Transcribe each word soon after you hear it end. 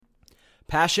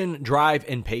Passion, drive,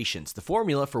 and patience. The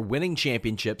formula for winning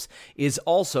championships is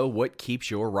also what keeps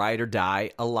your ride or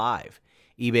die alive.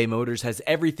 eBay Motors has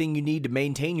everything you need to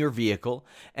maintain your vehicle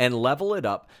and level it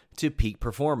up to peak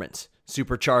performance.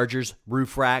 Superchargers,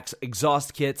 roof racks,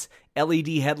 exhaust kits, LED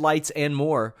headlights, and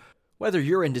more. Whether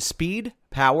you're into speed,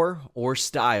 power, or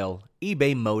style,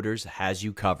 eBay Motors has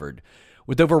you covered.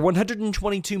 With over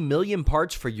 122 million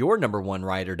parts for your number one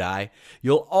ride or die,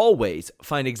 you'll always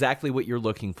find exactly what you're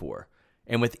looking for.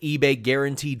 And with eBay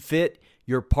Guaranteed Fit,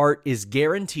 your part is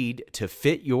guaranteed to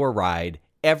fit your ride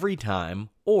every time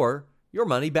or your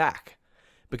money back.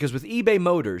 Because with eBay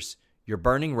Motors, you're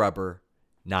burning rubber,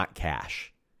 not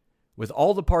cash. With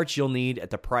all the parts you'll need at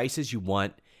the prices you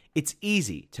want, it's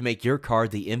easy to make your car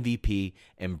the MVP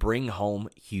and bring home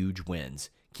huge wins.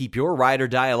 Keep your ride or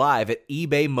die alive at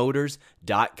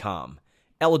ebaymotors.com.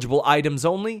 Eligible items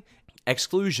only.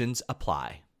 Exclusions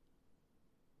apply.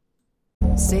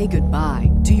 Say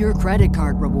goodbye to your credit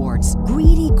card rewards.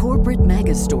 Greedy corporate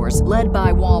mega stores, led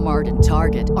by Walmart and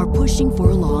Target, are pushing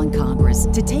for a law in Congress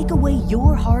to take away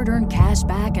your hard-earned cash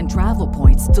back and travel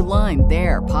points to line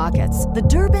their pockets. The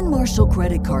Durbin-Marshall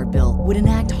credit card bill would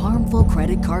enact harmful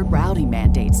credit card routing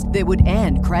mandates that would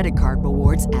end credit card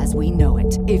rewards as we know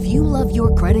it. If you love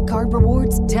your credit card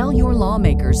rewards, tell your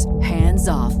lawmakers, hands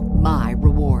off my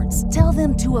rewards. Tell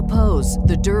them to oppose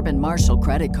the Durbin-Marshall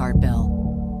credit card bill.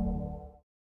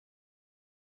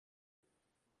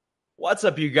 What's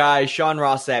up, you guys? Sean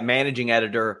Ross, managing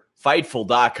editor,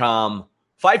 Fightful.com,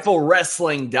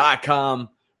 FightfulWrestling.com,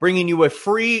 bringing you a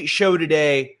free show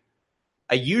today.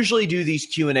 I usually do these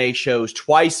Q&A shows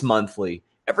twice monthly,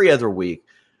 every other week.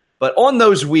 But on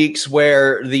those weeks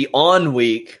where the on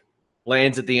week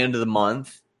lands at the end of the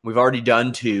month, we've already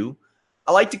done two,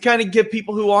 I like to kind of give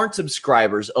people who aren't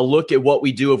subscribers a look at what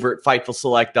we do over at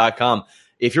FightfulSelect.com.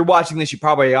 If you're watching this, you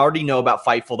probably already know about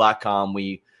Fightful.com.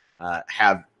 We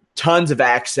have tons of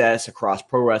access across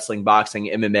pro wrestling, boxing,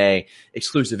 MMA,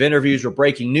 exclusive interviews. We're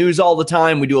breaking news all the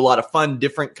time. We do a lot of fun,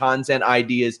 different content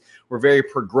ideas. We're very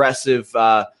progressive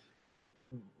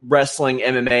wrestling,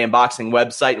 MMA, and boxing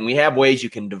website, and we have ways you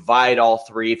can divide all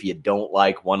three if you don't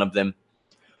like one of them.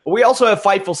 But we also have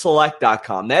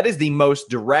FightfulSelect.com. That is the most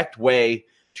direct way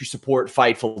to support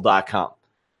Fightful.com.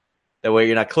 That way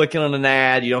you're not clicking on an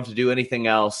ad. You don't have to do anything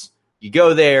else. You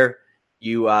go there,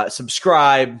 you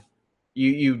subscribe,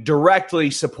 You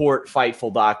directly support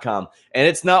Fightful.com, and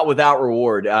it's not without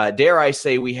reward. Dare I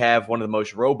say we have one of the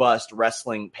most robust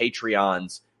wrestling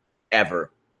Patreons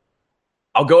ever.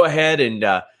 I'll go ahead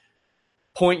and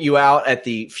point you out at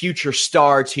the Future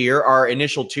Star tier, our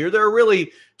initial tier. There are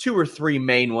really two or three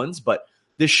main ones, but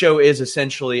this show is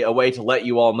essentially a way to let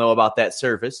you all know about that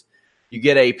service. You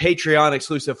get a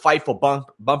Patreon-exclusive Fightful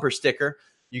bumper sticker.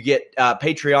 You get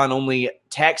Patreon-only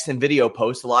text and video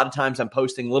posts. A lot of times I'm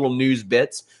posting little news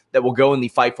bits that will go in the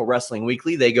Fightful Wrestling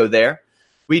Weekly. They go there.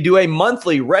 We do a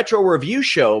monthly retro review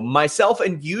show. Myself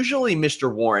and usually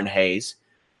Mr. Warren Hayes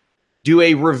do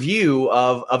a review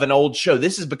of an old show.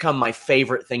 This has become my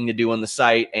favorite thing to do on the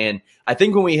site, and I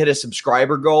think when we hit a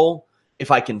subscriber goal, if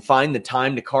I can find the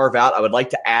time to carve out, I would like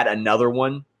to add another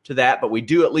one to that, but we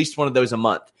do at least one of those a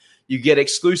month. You get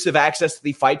exclusive access to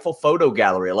the Fightful photo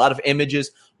gallery, a lot of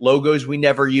images, logos we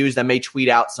never used. I may tweet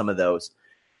out some of those.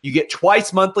 You get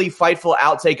twice monthly Fightful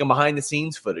outtake and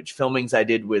behind-the-scenes footage, filmings I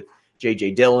did with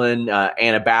J.J. Dillon,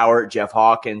 Anna Bauer, Jeff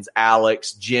Hawkins,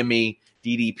 Alex, Jimmy,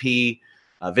 DDP,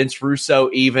 Vince Russo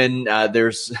even. I'm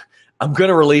going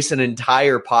to release an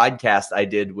entire podcast I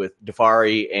did with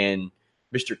Dafari and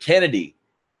Mr. Kennedy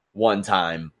one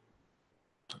time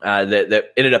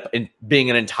that ended up being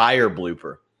an entire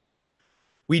blooper.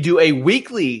 We do a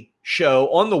weekly show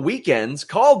on the weekends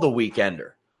called The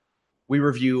Weekender. We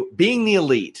review Being the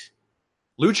Elite,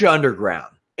 Lucha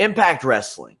Underground, Impact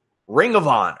Wrestling, Ring of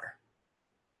Honor,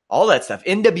 all that stuff.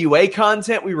 NWA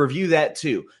content, we review that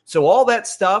too. So all that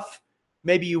stuff,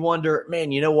 maybe you wonder,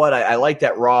 man, you know what? I like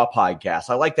that Raw podcast.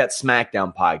 I like that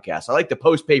SmackDown podcast. I like the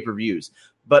post-pay-per-views.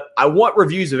 But I want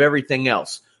reviews of everything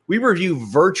else. We review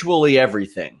virtually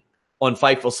everything on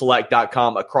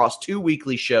FightfulSelect.com across 2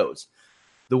 weekly shows.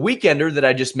 The Weekender that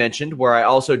I just mentioned, where I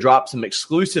also drop some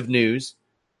exclusive news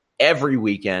every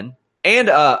weekend and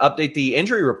update the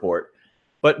injury report.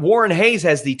 But Warren Hayes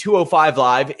has the 205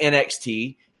 Live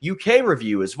NXT UK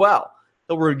review as well.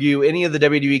 He'll review any of the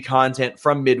WWE content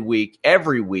from midweek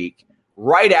every week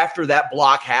right after that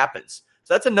block happens.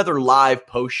 So that's another live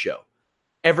post show.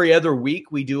 Every other week,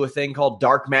 we do a thing called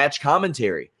Dark Match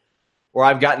Commentary, where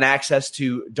I've gotten access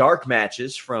to dark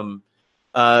matches from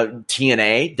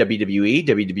TNA, WWE,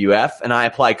 WWF, and I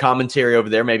apply commentary over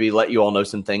there, maybe let you all know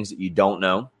some things that you don't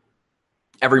know.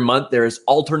 Every month there is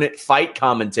alternate fight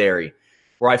commentary,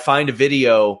 where I find a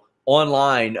video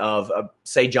online of,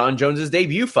 say, John Jones's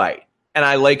debut fight, and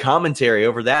I lay commentary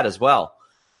over that as well.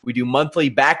 We do monthly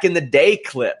back in the day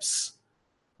clips,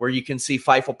 where you can see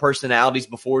Fightful personalities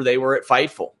before they were at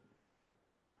Fightful.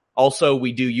 Also,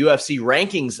 we do UFC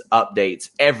rankings updates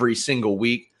every single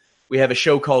week. We have a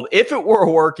show called If It Were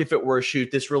a Work, If It Were a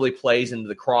Shoot. This really plays into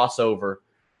the crossover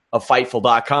of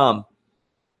Fightful.com,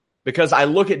 because I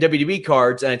look at WWE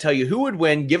cards and I tell you who would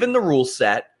win given the rule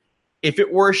set if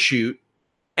it were a shoot,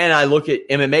 and I look at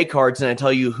MMA cards and I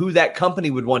tell you who that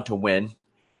company would want to win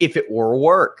if it were a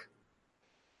work.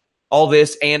 All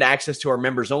this and access to our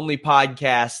members-only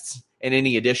podcasts and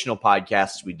any additional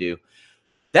podcasts we do.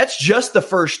 That's just the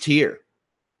first tier.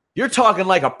 You're talking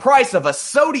like a price of a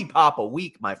Sody Pop a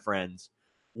week, my friends.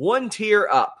 One tier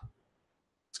up.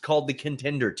 It's called the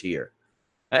Contender tier.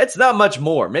 It's not much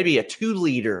more, maybe a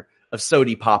 2-liter of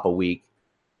Sody Pop a week.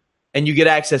 And you get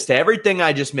access to everything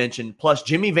I just mentioned, plus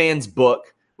Jimmy Van's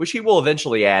book, which he will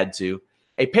eventually add to,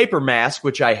 a paper mask,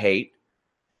 which I hate.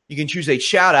 You can choose a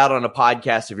shout-out on a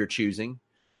podcast of your choosing.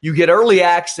 You get early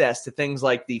access to things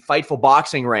like the Fightful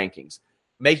boxing rankings,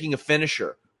 making a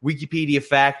finisher, Wikipedia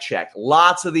fact check,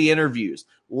 lots of the interviews,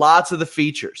 lots of the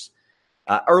features,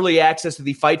 early access to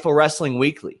the Fightful Wrestling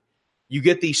Weekly. You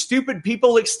get the Stupid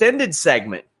People Extended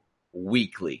segment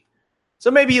weekly. So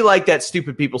maybe you like that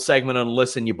Stupid People segment on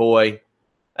Listen Ya Boy.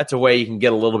 That's a way you can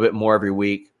get a little bit more every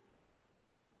week.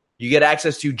 You get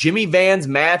access to Jimmy Van's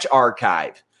Match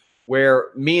Archive, where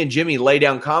me and Jimmy lay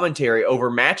down commentary over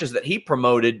matches that he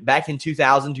promoted back in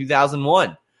 2000,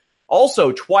 2001.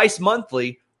 Also, twice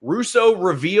monthly, Russo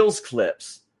Reveals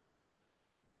clips,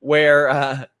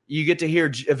 where you get to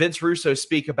hear Vince Russo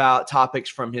speak about topics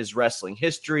from his wrestling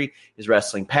history, his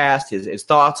wrestling past, his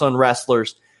thoughts on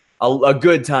wrestlers. A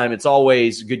good time. It's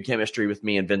always good chemistry with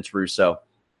me and Vince Russo.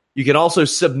 You can also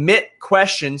submit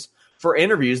questions for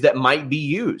interviews that might be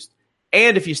used.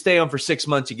 And if you stay on for 6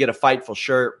 months, you get a Fightful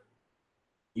shirt.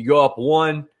 You go up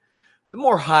one, the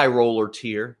more high roller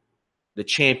tier, the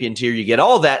champion tier, you get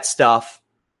all that stuff,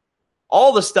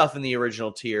 all the stuff in the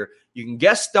original tier. You can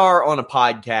guest star on a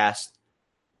podcast,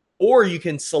 or you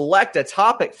can select a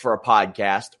topic for a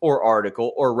podcast or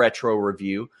article or retro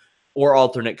review or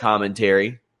alternate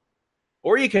commentary,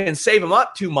 or you can save them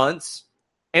up 2 months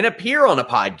and appear on a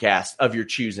podcast of your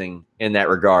choosing in that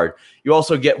regard. You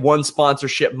also get one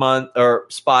sponsorship month or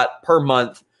spot per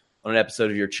month on an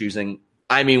episode of your choosing.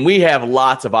 I mean, we have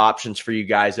lots of options for you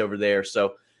guys over there.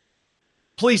 So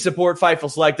please support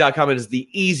FightfulSelect.com. It is the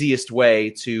easiest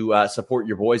way to support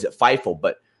your boys at Fightful.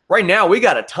 But right now, we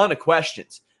got a ton of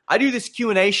questions. I do this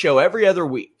Q&A show every other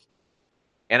week.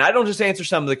 And I don't just answer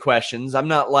some of the questions. I'm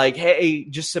not like, hey,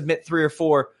 just submit 3 or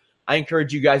 4. I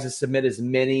encourage you guys to submit as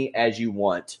many as you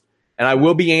want. And I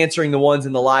will be answering the ones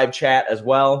in the live chat as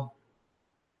well.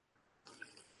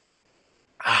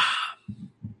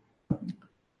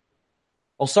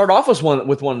 I'll start off with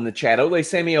one in the chat. Ole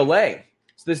Sammy Ole.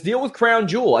 So this deal with Crown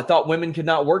Jewel, I thought women could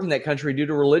not work in that country due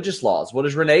to religious laws. What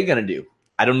is Renee going to do?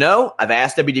 I don't know. I've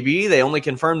asked WWE. They only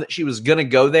confirmed that she was going to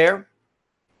go there.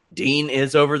 Dean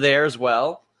is over there as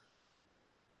well.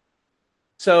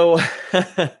 So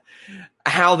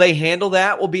how they handle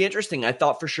that will be interesting. I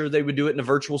thought for sure they would do it in a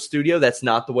virtual studio. That's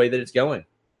not the way that it's going.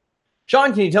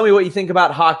 Sean, can you tell me what you think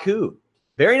about Haku?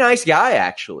 Very nice guy,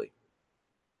 actually.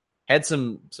 Had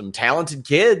some talented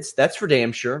kids. That's for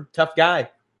damn sure. Tough guy.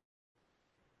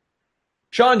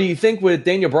 Sean, do you think with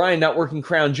Daniel Bryan not working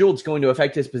Crown Jewel, it's going to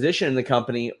affect his position in the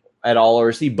company at all, or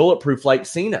is he bulletproof like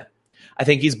Cena? I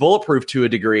think he's bulletproof to a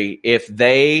degree. If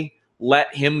they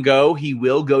let him go, he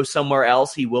will go somewhere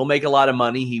else. He will make a lot of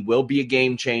money. He will be a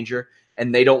game changer,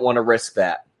 and they don't want to risk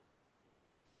that.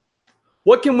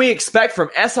 What can we expect from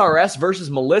SRS versus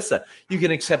Melissa? You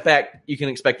can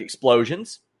expect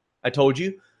explosions. I told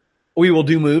you. We will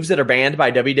do moves that are banned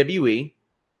by WWE.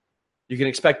 You can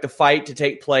expect the fight to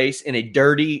take place in a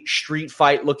dirty street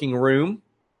fight looking room.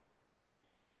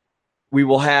 We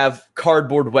will have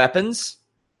cardboard weapons.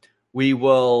 We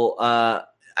will,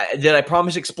 did I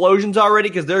promise explosions already?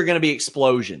 Because there are going to be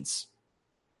explosions.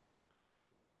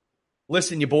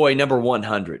 Listen, your boy, number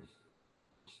 100.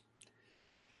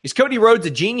 Is Cody Rhodes a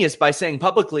genius by saying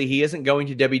publicly he isn't going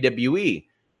to WWE?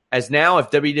 As now, if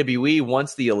WWE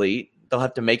wants the Elite, they'll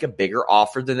have to make a bigger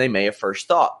offer than they may have first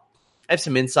thought. I have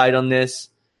some insight on this,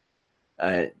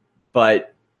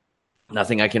 but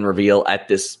nothing I can reveal at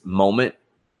this moment.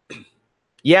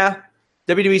 Yeah,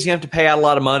 WWE's going to have to pay out a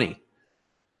lot of money.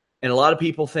 And a lot of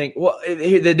people think, well,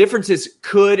 the difference is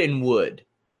could and would.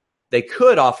 They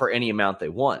could offer any amount they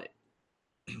wanted.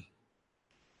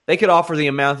 They could offer the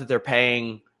amount that they're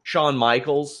paying Shawn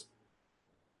Michaels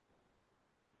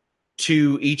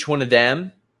to each one of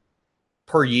them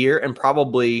per year and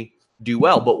probably do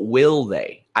well, but will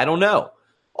they? I don't know.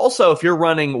 Also, if you're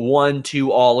running 1-2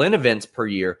 all-in events per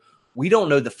year, we don't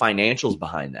know the financials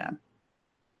behind that.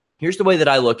 Here's the way that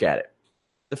I look at it.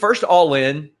 The first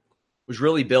all-in was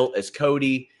really built as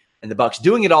Cody and the Bucks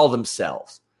doing it all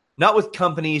themselves, not with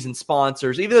companies and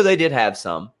sponsors, even though they did have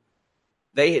some.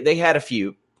 They had a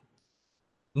few.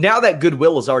 Now that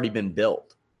goodwill has already been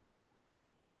built.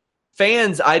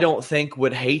 Fans, I don't think,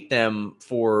 would hate them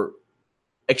for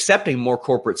accepting more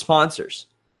corporate sponsors.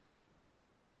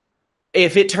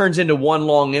 If it turns into one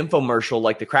long infomercial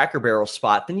like the Cracker Barrel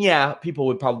spot, then yeah, people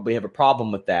would probably have a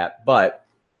problem with that. But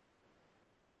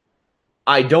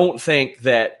I don't think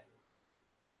that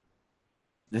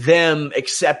them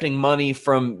accepting money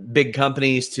from big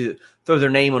companies to throw their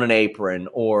name on an apron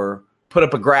or put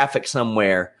up a graphic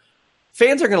somewhere,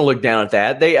 fans are going to look down at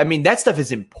that. That stuff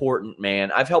is important,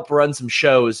 man. I've helped run some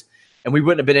shows, and we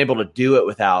wouldn't have been able to do it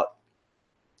without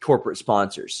corporate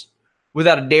sponsors,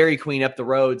 without a Dairy Queen up the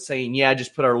road saying, yeah,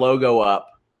 just put our logo up.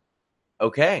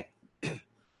 Okay.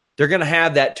 They're going to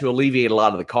have that to alleviate a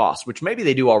lot of the costs, which maybe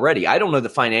they do already. I don't know the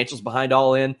financials behind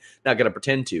All In. Not going to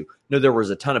pretend to. No, there was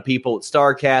a ton of people at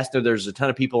StarCast. No, there's a ton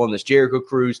of people on this Jericho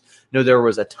cruise. No, there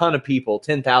was a ton of people,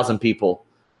 10,000 people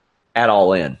at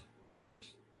All In.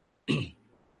 Since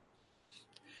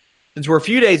we're a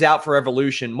few days out for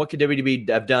Evolution, what could WWE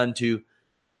have done to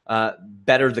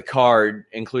better the card,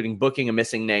 including booking and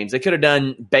missing names? They could have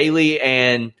done Bayley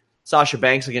and Sasha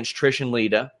Banks against Trish and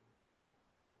Lita.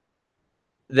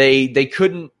 They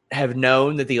couldn't have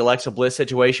known that the Alexa Bliss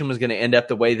situation was going to end up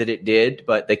the way that it did,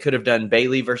 but they could have done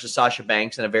Bayley versus Sasha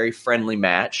Banks in a very friendly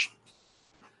match.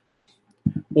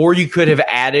 Or you could have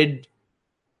added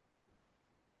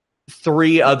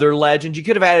 3 other legends. You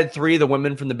could have added 3 of the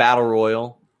women from the Battle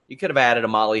Royal. You could have added a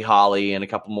Molly Holly and a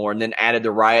couple more, and then added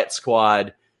the Riot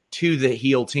Squad to the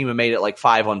heel team and made it like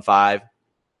 5-on-5. I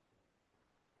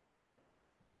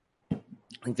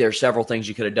think there are several things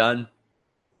you could have done.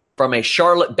 From a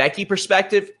Charlotte-Becky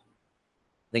perspective,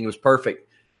 I think it was perfect.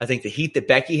 I think the heat that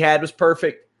Becky had was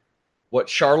perfect. What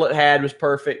Charlotte had was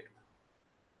perfect.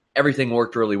 Everything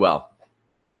worked really well.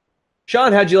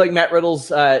 Sean, how'd you like Matt Riddle's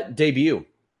debut?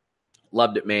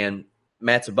 Loved it, man.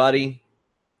 Matt's a buddy.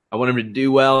 I want him to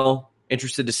do well.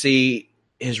 Interested to see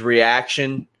his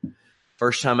reaction.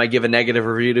 First time I give a negative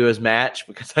review to his match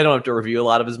because I don't have to review a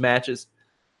lot of his matches.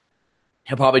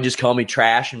 He'll probably just call me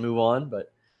trash and move on,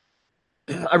 but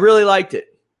I really liked it.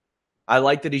 I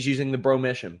like that he's using the bro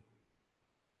mission.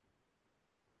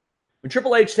 When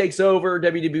Triple H takes over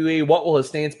WWE, what will his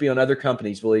stance be on other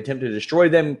companies? Will he attempt to destroy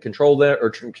them, control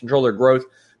their growth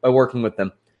by working with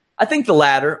them? I think the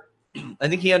latter. I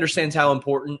think he understands how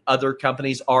important other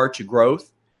companies are to growth.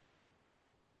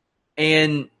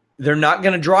 And they're not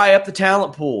going to dry up the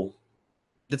talent pool.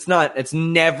 It's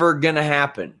never going to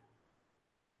happen.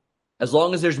 As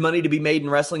long as there's money to be made in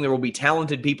wrestling, there will be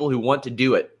talented people who want to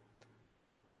do it.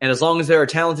 And as long as there are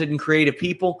talented and creative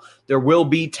people, there will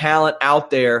be talent out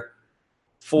there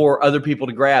for other people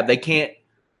to grab.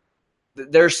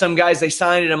 There's some guys they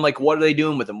signed and I'm like, what are they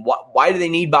doing with them? Why do they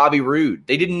need Bobby Roode?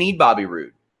 They didn't need Bobby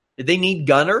Roode. Did they need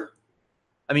Gunner?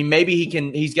 I mean, maybe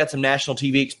he's got some national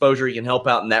TV exposure. He can help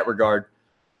out in that regard.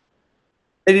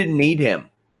 They didn't need him.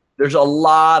 There's a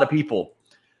lot of people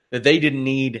that they didn't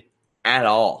need at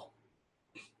all.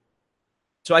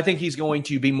 So I think he's going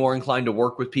to be more inclined to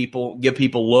work with people, give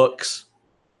people looks.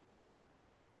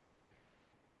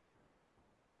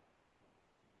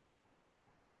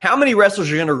 How many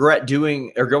wrestlers are going to regret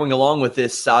doing or going along with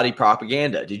this Saudi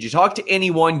propaganda? Did you talk to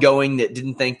anyone going that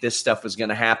didn't think this stuff was going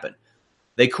to happen?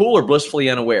 They cool or blissfully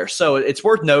unaware? So it's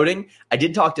worth noting, I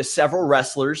did talk to several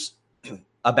wrestlers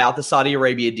about the Saudi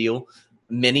Arabia deal,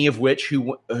 many of which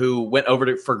who went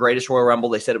over for Greatest Royal Rumble.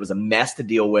 They said it was a mess to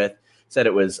deal with, said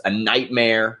it was a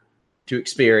nightmare to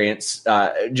experience,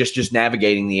 just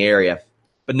navigating the area.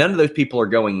 But none of those people are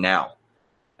going now.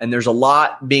 And there's a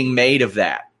lot being made of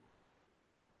that.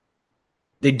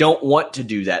 They don't want to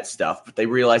do that stuff, but they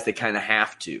realize they kind of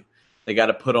have to. They got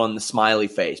to put on the smiley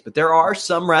face. But there are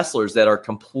some wrestlers that are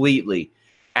completely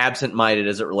absent-minded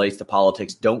as it relates to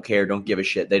politics, don't care, don't give a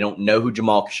shit. They don't know who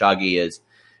Jamal Khashoggi is,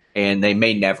 and they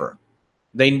may never.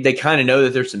 They kind of know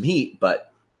that there's some heat,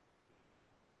 but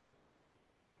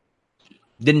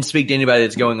didn't speak to anybody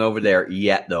that's going over there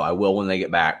yet, though. I will when they get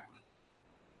back.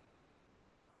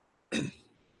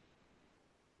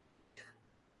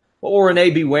 What will Renee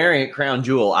be wearing at Crown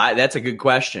Jewel? That's a good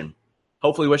question.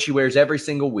 Hopefully what she wears every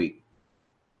single week.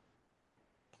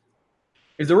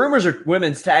 If the rumors of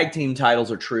women's tag team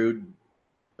titles are true,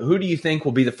 who do you think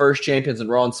will be the first champions in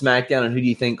Raw and SmackDown, and who do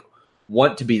you think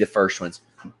want to be the first ones?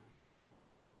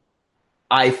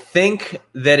 I think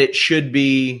that it should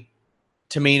be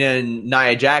Tamina and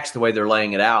Nia Jax the way they're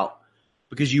laying it out,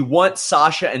 because you want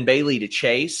Sasha and Bayley to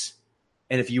chase,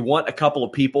 and if you want a couple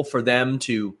of people for them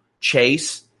to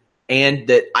chase, and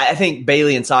that I think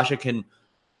Bayley and Sasha can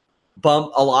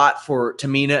bump a lot for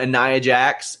Tamina and Nia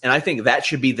Jax, and I think that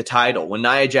should be the title. When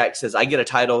Nia Jax says, I get a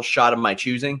title shot of my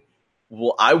choosing,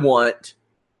 well, I want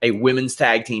a women's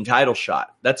tag team title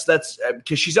shot. That's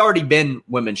because she's already been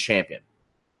women's champion.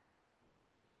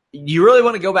 You really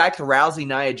want to go back to Rousey,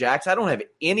 Nia Jax? I don't have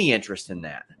any interest in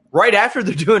that. Right after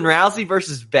they're doing Rousey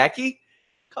versus Becky?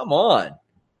 Come on.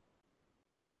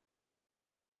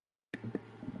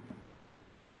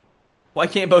 Why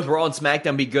can't both Raw and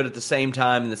SmackDown be good at the same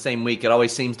time in the same week? It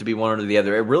always seems to be one or the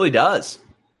other. It really does.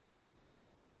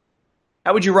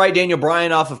 How would you write Daniel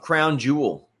Bryan off of Crown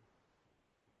Jewel?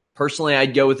 Personally,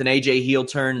 I'd go with an AJ heel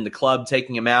turn and the club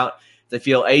taking him out. I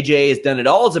feel AJ has done it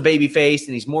all as a babyface,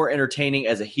 and he's more entertaining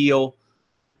as a heel.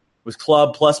 With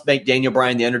club plus make Daniel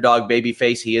Bryan the underdog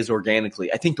babyface he is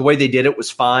organically. I think the way they did it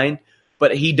was fine,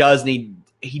 but he does need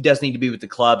to be with the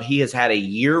club. He has had a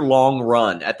year-long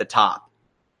run at the top.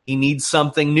 He needs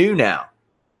something new now.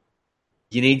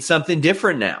 You need something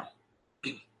different now.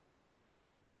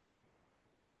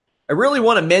 I really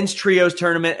want a men's trios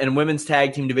tournament and women's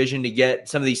tag team division to get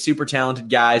some of these super talented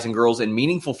guys and girls in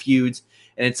meaningful feuds,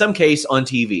 and in some case on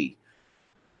TV.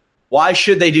 Why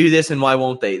should they do this and why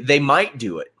won't they? They might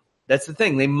do it. That's the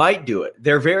thing. They might do it.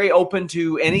 They're very open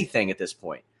to anything at this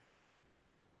point.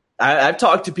 I've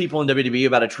talked to people in WWE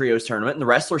about a trios tournament, and the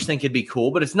wrestlers think it'd be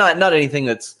cool, but it's not anything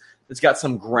that's got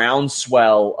some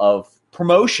groundswell of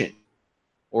promotion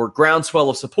or groundswell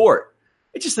of support.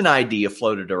 It's just an idea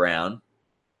floated around.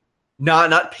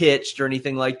 Not pitched or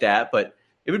anything like that, but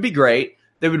it would be great.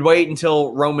 They would wait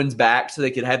until Roman's back so they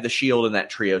could have the Shield in that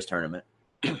trios tournament.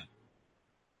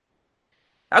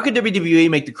 How could WWE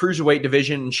make the Cruiserweight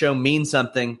division and show mean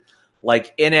something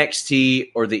like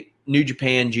NXT or the New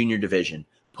Japan Junior division?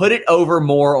 Put it over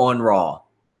more on Raw.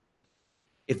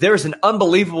 If there's an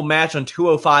unbelievable match on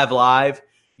 205 Live,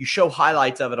 you show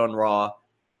highlights of it on Raw,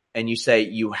 and you say,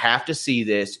 you have to see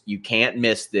this. You can't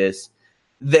miss this.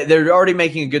 They're already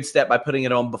making a good step by putting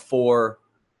it on before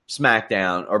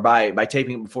SmackDown, or by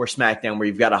taping it before SmackDown where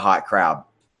you've got a hot crowd.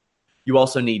 You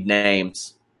also need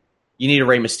names. You need a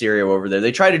Rey Mysterio over there.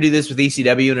 They try to do this with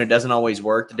ECW, and it doesn't always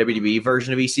work, the WWE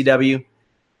version of ECW.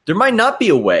 There might not be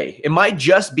a way. It might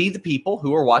just be the people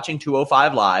who are watching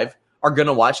 205 Live are going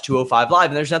to watch 205 Live,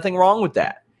 and there's nothing wrong with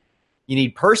that. You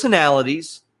need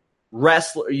personalities,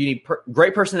 you need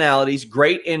great personalities,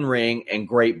 great in-ring, and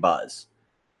great buzz.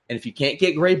 And if you can't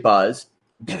get great buzz,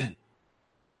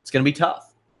 it's going to be tough.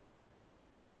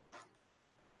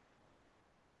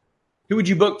 Who would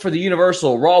you book for the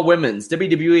Universal, Raw Women's,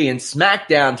 WWE, and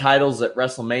SmackDown titles at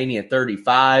WrestleMania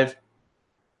 35?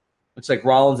 Looks like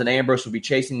Rollins and Ambrose will be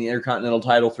chasing the Intercontinental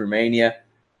title through Mania.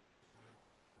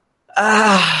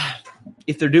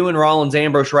 If they're doing Rollins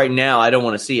Ambrose right now, I don't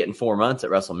want to see it in 4 months at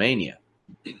WrestleMania.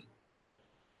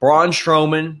 Braun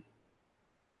Strowman.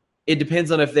 It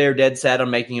depends on if they're dead set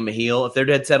on making him a heel. If they're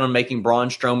dead set on making Braun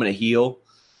Strowman a heel,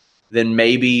 then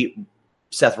maybe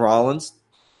Seth Rollins.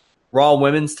 Raw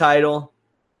Women's title.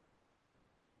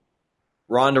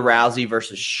 Ronda Rousey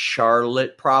versus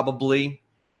Charlotte probably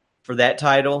for that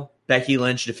title. Becky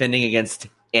Lynch defending against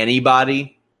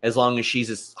anybody as long as she's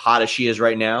as hot as she is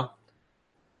right now.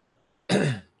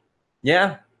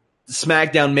 Yeah. The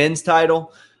SmackDown men's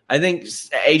title. I think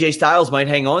AJ Styles might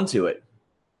hang on to it.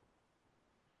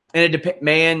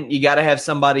 And you got to have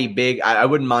somebody big. I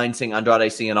wouldn't mind seeing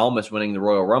Andrade Cien Almas winning the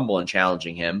Royal Rumble and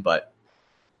challenging him, but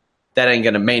that ain't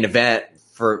going to main event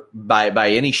by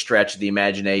any stretch of the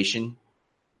imagination.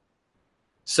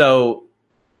 So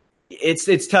it's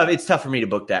tough. It's tough for me to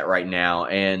book that right now,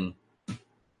 and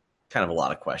kind of a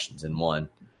lot of questions in one.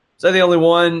 So the only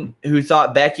one who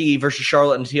thought Becky versus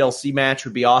Charlotte in a TLC match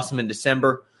would be awesome in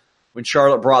December when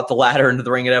Charlotte brought the ladder into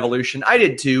the ring at Evolution. I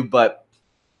did too, but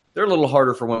they're a little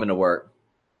harder for women to work.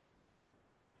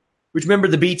 Which member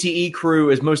of the BTE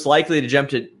crew is most likely to jump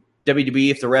to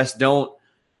WWE if the rest don't?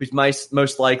 Who's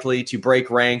most likely to break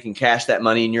rank and cash that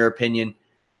money, in your opinion?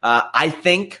 I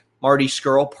think Marty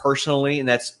Scurll, personally, and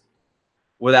that's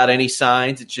without any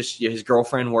signs. It's just his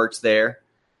girlfriend works there.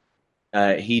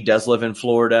 He does live in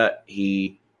Florida.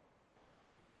 He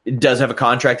does have a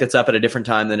contract that's up at a different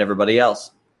time than everybody else.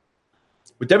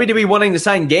 With WWE wanting to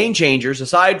sign game changers,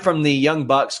 aside from the Young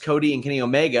Bucks, Cody and Kenny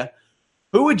Omega,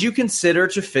 who would you consider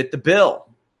to fit the bill?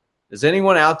 Does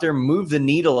anyone out there move the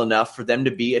needle enough for them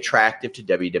to be attractive to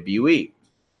WWE?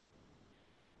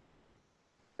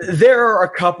 There are a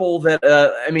couple that,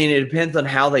 it depends on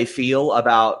how they feel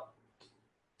about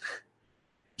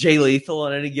Jay Lethal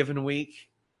on any given week.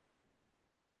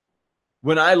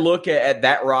 When I look at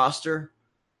that roster,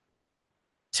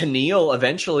 Tenille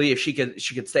eventually, if she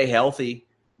could stay healthy,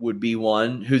 would be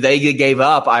one who they gave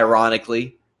up.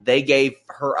 Ironically, they gave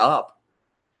her up.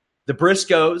 The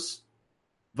Briscoes,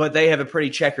 but they have a pretty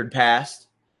checkered past.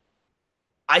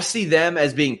 I see them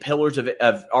as being pillars of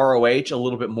ROH a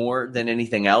little bit more than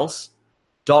anything else.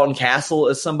 Dalton Castle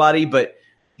is somebody, but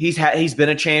he's been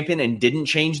a champion and didn't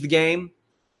change the game.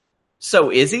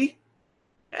 So is he?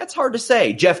 That's hard to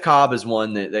say. Jeff Cobb is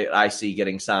one that I see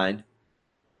getting signed.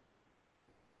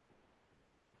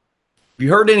 Have you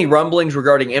heard any rumblings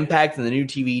regarding Impact and the new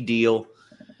TV deal,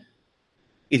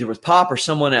 either with Pop or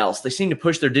someone else? They seem to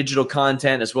push their digital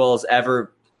content as well as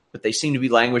ever, but they seem to be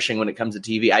languishing when it comes to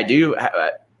TV.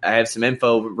 I have some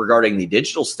info regarding the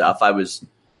digital stuff.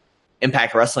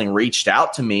 Impact Wrestling reached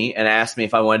out to me and asked me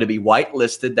if I wanted to be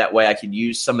whitelisted. That way I could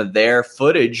use some of their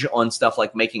footage on stuff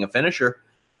like making a finisher.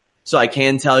 So I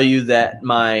can tell you that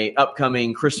my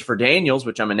upcoming Christopher Daniels,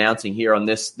 which I'm announcing here on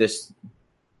this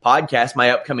podcast,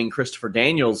 my upcoming Christopher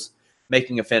Daniels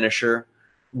making a finisher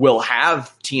will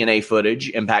have TNA footage,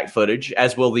 Impact footage,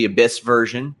 as will the Abyss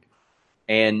version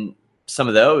and some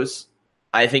of those.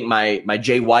 I think my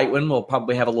Jay White one will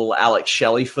probably have a little Alex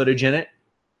Shelley footage in it.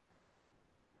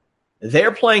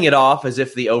 They're playing it off as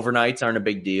if the overnights aren't a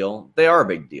big deal. They are a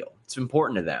big deal. It's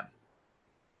important to them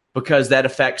because that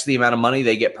affects the amount of money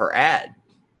they get per ad.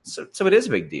 So it is a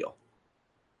big deal.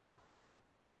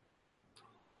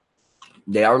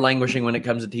 They are languishing when it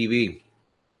comes to TV.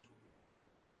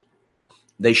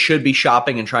 They should be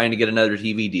shopping and trying to get another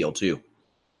TV deal too.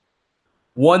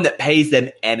 One that pays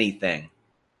them anything.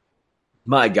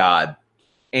 My God.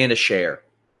 And a share.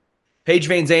 Paige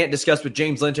Van Zandt discussed with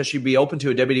James Lynch how she'd be open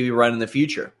to a WWE run in the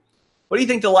future. What do you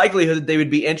think the likelihood that they would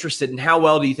be interested in? How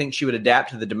well do you think she would adapt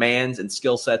to the demands and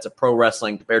skill sets of pro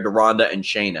wrestling compared to Ronda and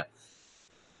Shayna?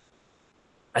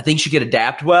 I think she could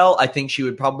adapt well. I think she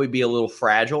would probably be a little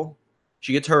fragile.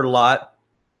 She gets hurt a lot.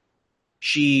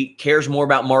 She cares more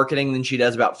about marketing than she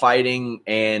does about fighting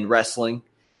and wrestling.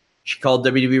 She called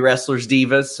WWE wrestlers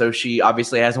divas, so she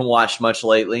obviously hasn't watched much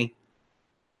lately.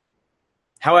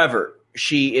 However,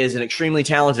 she is an extremely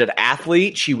talented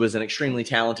athlete. She was an extremely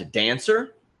talented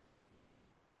dancer.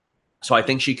 So I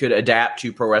think she could adapt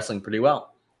to pro wrestling pretty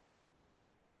well.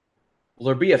 Will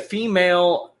there be a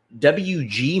female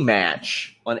WG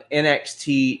match on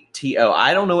NXT TO?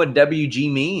 I don't know what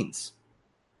WG means.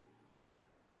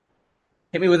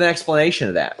 Hit me with an explanation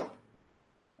of that.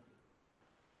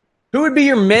 Who would be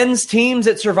your men's teams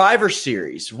at Survivor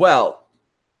Series? Well,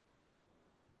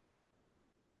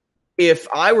 if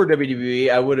I were WWE,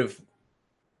 I would have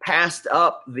passed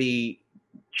up the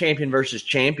champion versus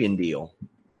champion deal.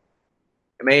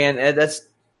 Man,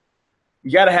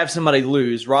 you got to have somebody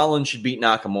lose. Rollins should beat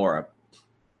Nakamura.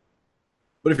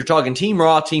 But if you're talking Team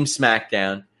Raw, Team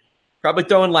SmackDown, probably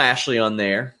throwing Lashley on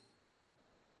there.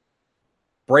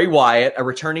 Bray Wyatt, a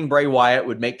returning Bray Wyatt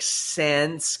would make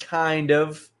sense, kind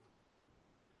of.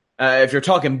 If you're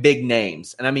talking big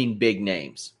names, and I mean big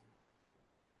names.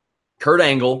 Kurt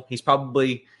Angle, he's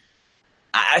probably...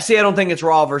 I don't think it's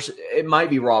Raw versus... It might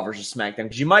be Raw versus SmackDown,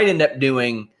 because you might end up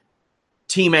doing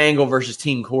Team Angle versus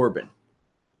Team Corbin.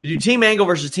 If you do Team Angle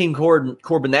versus Team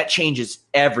Corbin, that changes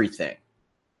everything.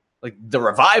 Like, the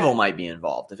Revival might be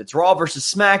involved. If it's Raw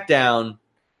versus SmackDown,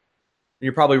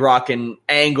 you're probably rocking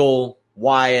Angle,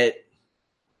 Wyatt,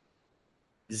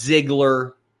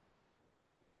 Ziggler,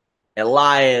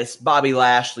 Elias, Bobby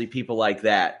Lashley, people like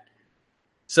that.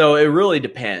 So it really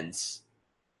depends.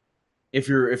 If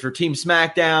you're Team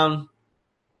SmackDown,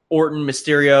 Orton,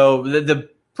 Mysterio, the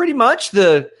pretty much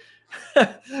the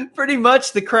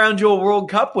Crown Jewel World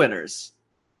Cup winners.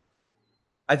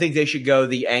 I think they should go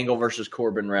the Angle versus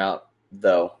Corbin route,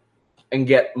 though, and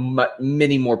get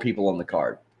many more people on the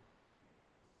card.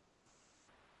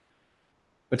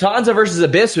 Matanza versus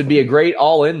Abyss would be a great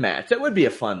all-in match. That would be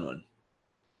a fun one.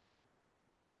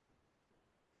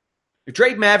 If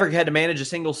Drake Maverick had to manage a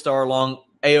single star along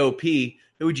AOP,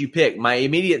 who would you pick? My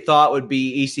immediate thought would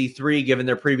be EC3, given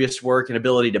their previous work and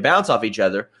ability to bounce off each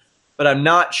other, but I'm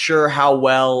not sure how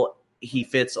well he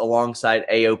fits alongside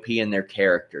AOP and their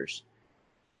characters.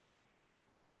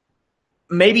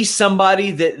 Maybe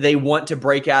somebody that they want to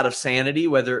break out of sanity,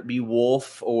 whether it be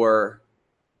Wolf or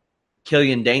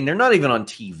Killian Dane. They're not even on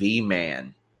TV,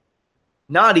 man.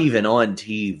 Not even on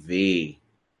TV.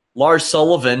 Lars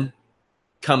Sullivan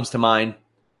comes to mind.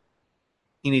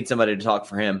 You need somebody to talk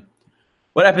for him.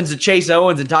 What happens to Chase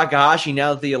Owens and Takahashi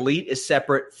now that the Elite is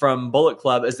separate from Bullet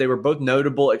Club, as they were both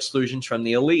notable exclusions from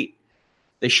the Elite?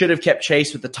 They should have kept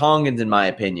Chase with the Tongans, in my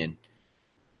opinion.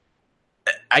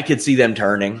 I could see them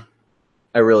turning.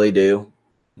 I really do.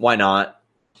 Why not?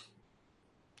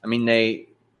 I mean,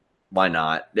 why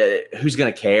not? Who's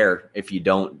going to care if you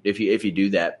do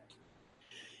that?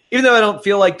 Even though I don't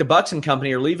feel like the Bucks and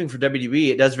company are leaving for WWE,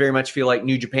 it does very much feel like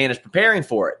New Japan is preparing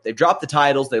for it. They've dropped the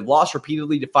titles, they've lost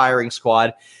repeatedly to Firing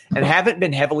Squad, and haven't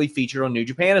been heavily featured on New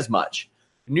Japan as much.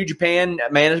 New Japan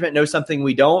management knows something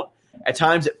we don't. At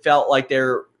times it felt like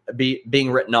they're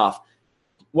being written off.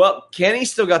 Well,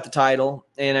 Kenny's still got the title,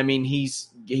 and I mean he's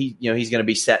going to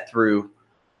be set through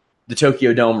the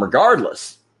Tokyo Dome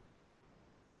regardless.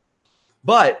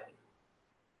 But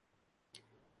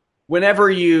whenever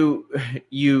you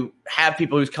have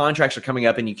people whose contracts are coming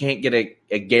up and you can't get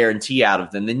a guarantee out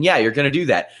of them, then yeah, you're going to do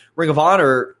that. Ring of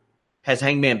Honor has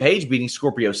Hangman Page beating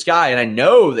Scorpio Sky, and I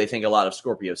know they think a lot of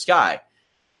Scorpio Sky.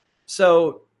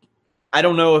 So I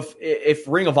don't know if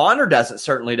Ring of Honor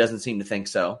certainly doesn't seem to think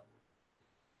so.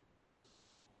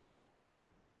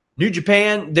 New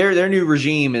Japan, their new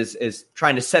regime is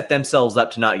trying to set themselves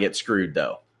up to not get screwed,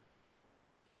 though.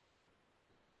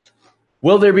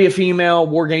 Will there be a female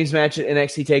War Games match at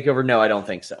NXT TakeOver? No, I don't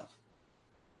think so.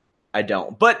 I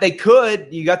don't. But they could.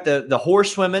 You got the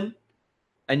Horsewomen,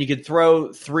 and you could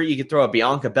throw three. You could throw a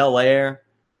Bianca Belair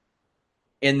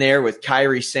in there with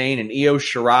Kairi Sane and Io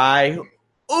Shirai.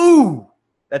 Ooh,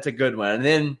 that's a good one. And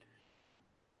then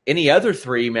any other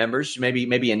three members,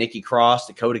 maybe a Nikki Cross,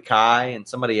 Dakota Kai, and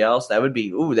somebody else. That'd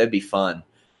be fun.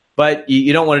 But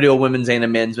you don't want to do a women's and a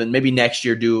men's one. Maybe next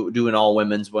year do an all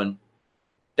women's one.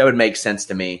 That would make sense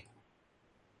to me.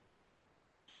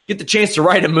 Get the chance to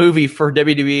write a movie for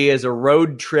WWE as a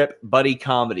road trip buddy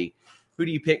comedy. Who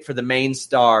do you pick for the main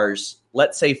stars?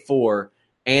 Let's say 4,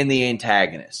 and the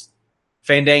antagonist.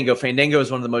 Fandango. Fandango is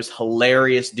one of the most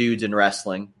hilarious dudes in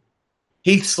wrestling.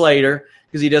 Heath Slater,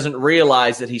 because he doesn't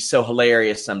realize that he's so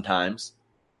hilarious sometimes.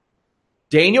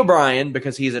 Daniel Bryan,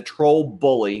 because he's a troll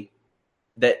bully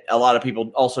that a lot of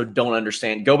people also don't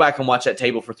understand. Go back and watch that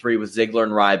Table for 3 with Ziggler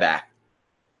and Ryback.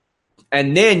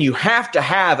 And then you have to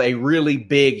have a really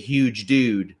big, huge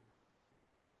dude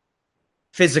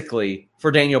physically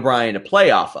for Daniel Bryan to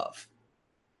play off of.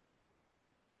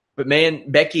 But man,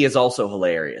 Becky is also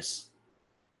hilarious.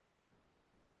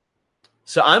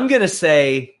 So I'm going to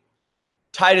say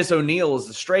Titus O'Neil is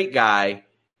the straight guy,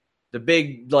 the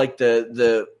big, like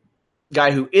the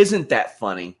guy who isn't that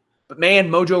funny. But man,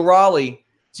 Mojo Rawley.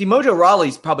 See, Mojo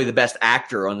Rawley's probably the best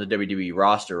actor on the WWE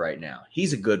roster right now.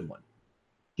 He's a good one.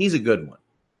 He's a good one.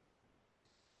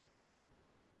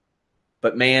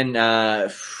 But man,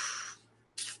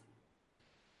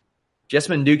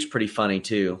 Jessamine Duke's pretty funny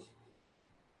too.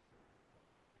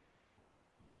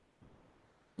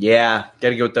 Yeah, got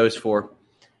to go with those 4.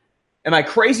 Am I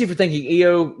crazy for thinking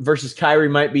Io versus Kairi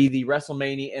might be the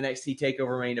WrestleMania NXT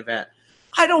TakeOver main event?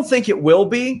 I don't think it will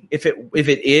be. If it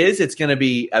is, it's going to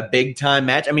be a big time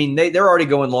match. I mean, they're already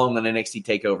going long on NXT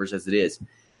TakeOvers as it is.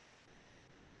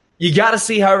 You got to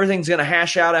see how everything's going to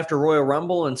hash out after Royal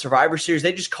Rumble and Survivor Series.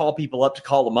 They just call people up to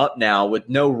call them up now with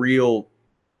no real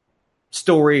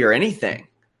story or anything.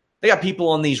 They got people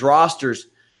on these rosters.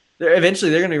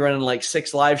 Eventually, they're going to be running like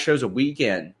 6 live shows a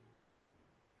weekend.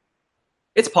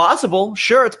 It's possible.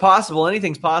 Sure, it's possible.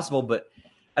 Anything's possible, but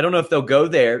I don't know if they'll go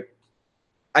there.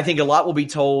 I think a lot will be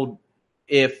told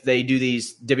if they do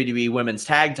these WWE women's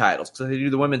tag titles. So if they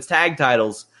do the women's tag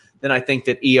titles, then I think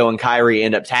that Io and Kairi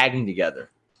end up tagging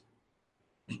together.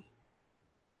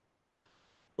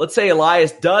 Let's say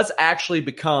Elias does actually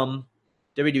become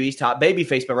WWE's top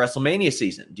babyface by WrestleMania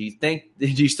season. Do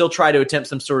you still try to attempt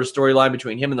some sort of storyline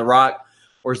between him and The Rock,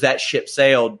 or is that ship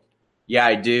sailed? Yeah,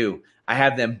 I do. I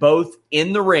have them both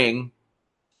in the ring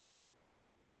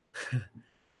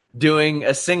doing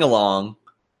a sing-along.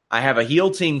 I have a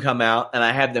heel team come out, and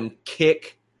I have them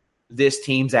kick this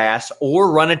team's ass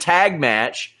or run a tag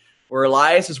match where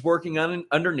Elias is working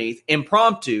underneath,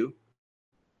 impromptu.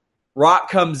 Rock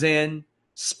comes in,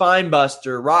 spine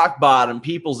buster, rock bottom,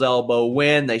 people's elbow,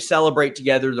 win. They celebrate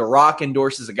together. The Rock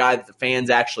endorses a guy that the fans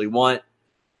actually want.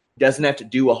 Doesn't have to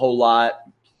do a whole lot.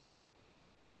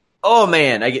 Oh,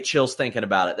 man, I get chills thinking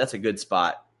about it. That's a good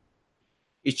spot.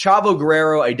 Is Chavo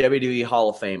Guerrero a WWE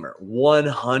Hall of Famer?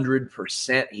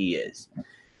 100% he is.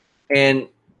 And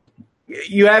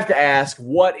you have to ask,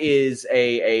 what is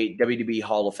a WWE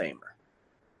Hall of Famer?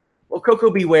 Well,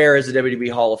 Coco Beware is a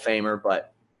WWE Hall of Famer,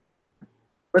 but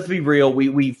let's be real.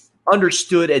 We've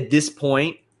understood at this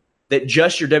point that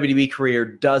just your WWE career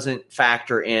doesn't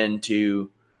factor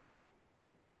into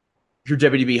your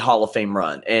WWE Hall of Fame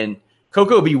run. And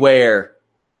Coco Beware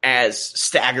as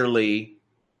Stagger Lee.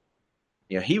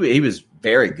 He was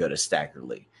very good as Stagger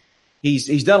Lee.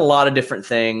 He's done a lot of different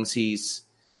things. He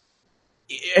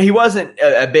wasn't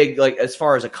a big, like, as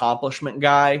far as accomplishment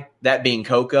guy, that being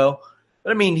Coco.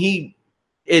 But I mean,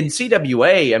 in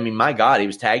CWA, I mean, my God, he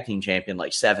was tag team champion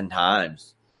like 7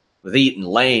 times with Eaton,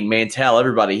 Lane, Mantell,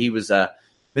 everybody. He was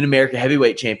Mid-America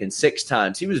heavyweight champion 6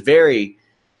 times. He was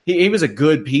he was a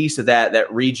good piece of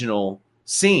that regional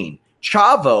scene.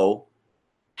 Chavo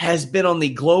has been on the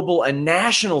global and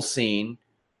national scene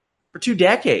for 2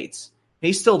 decades.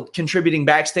 He's still contributing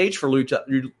backstage for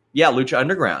Lucha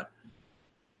Underground.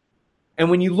 And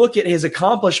when you look at his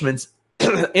accomplishments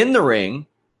in the ring,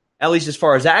 at least as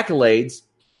far as accolades,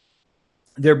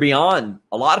 they're beyond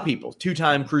a lot of people.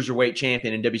 2-time cruiserweight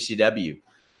champion in WCW,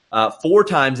 4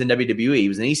 times in WWE. He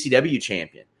was an ECW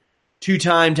champion,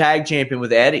 2-time tag champion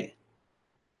with Eddie,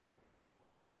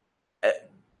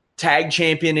 tag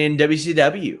champion in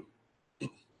WCW.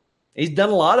 He's done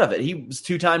a lot of it. He was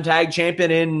 2-time tag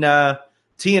champion in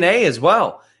TNA as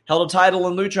well. Held a title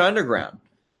in Lucha Underground.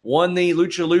 Won the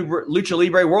Lucha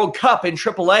Libre World Cup in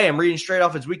AAA. I'm reading straight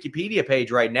off his Wikipedia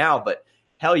page right now, but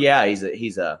hell yeah,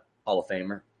 he's a Hall of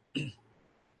Famer. Who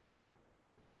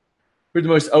are the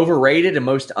most overrated and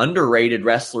most underrated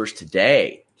wrestlers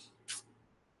today?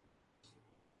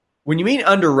 When you mean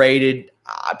underrated,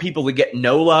 people that get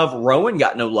no love, Rowan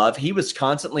got no love. He was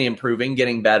constantly improving,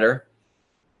 getting better,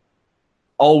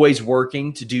 always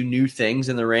working to do new things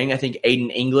in the ring. I think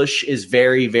Aiden English is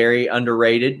very, very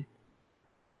underrated.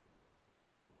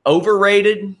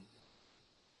 Overrated?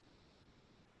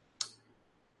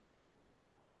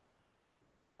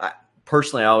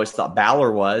 Personally, I always thought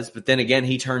Balor was, but then again,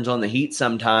 he turns on the heat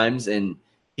sometimes and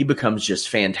he becomes just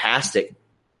fantastic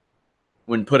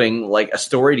when putting like a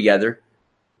story together.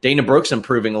 Dana Brooks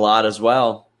improving a lot as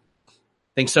well. I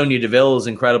think Sonya Deville is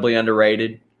incredibly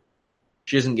underrated.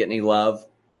 She doesn't get any love.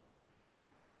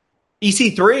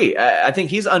 EC3, I think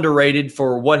he's underrated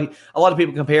for what a lot of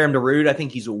people compare him to Rude. I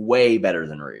think he's way better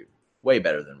than Rude. Way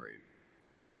better than Rude.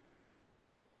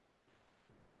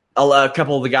 A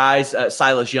couple of the guys,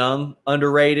 Silas Young,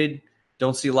 underrated.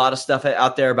 Don't see a lot of stuff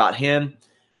out there about him.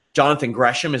 Jonathan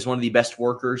Gresham is one of the best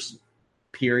workers,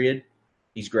 period.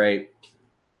 He's great.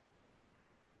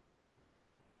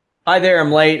 Hi there,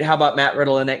 I'm late. How about Matt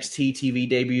Riddle NXT TV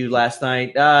debut last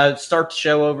night? Start the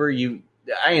show over.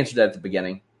 I answered that at the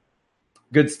beginning.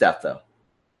 Good stuff, though.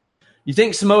 You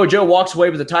think Samoa Joe walks away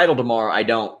with the title tomorrow? I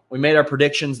don't. We made our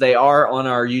predictions. They are on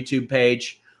our YouTube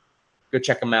page. Go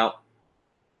check them out.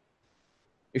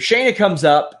 If Shayna comes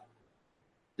up,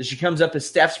 does she comes up as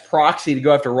Steph's proxy to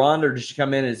go after Ronda, or does she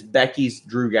come in as Becky's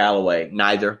Drew Galloway?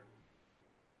 Neither.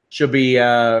 She'll be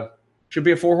a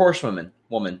 4-horsewoman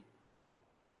woman.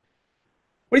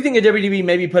 What do you think of WWE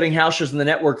maybe putting house shows on the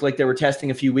network like they were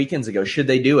testing a few weekends ago? Should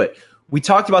they do it? We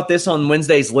talked about this on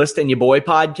Wednesday's List and Your Boy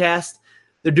podcast.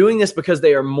 They're doing this because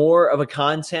they are more of a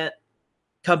content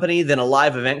company than a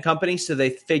live event company. So they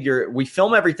figure we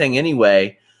film everything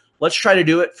anyway. Let's try to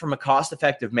do it from a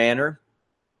cost-effective manner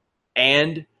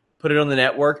and put it on the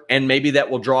network. And maybe that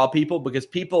will draw people because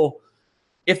people,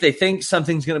 if they think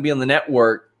something's going to be on the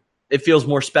network, it feels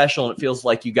more special and it feels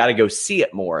like you got to go see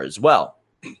it more as well.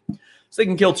 So they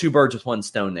can kill 2 birds with 1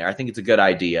 stone there. I think it's a good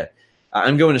idea.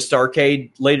 I'm going to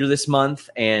Starrcade later this month,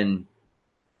 and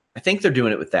I think they're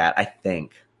doing it with that. I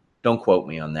think. Don't quote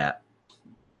me on that.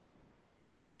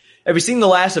 Have you seen the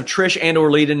last of Trish and or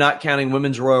Lita, not counting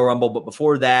Women's Royal Rumble, but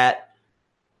before that,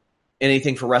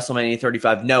 anything for WrestleMania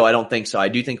 35? No, I don't think so. I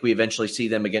do think we eventually see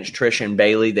them against Trish and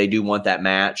Bayley. They do want that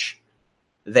match.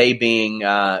 They being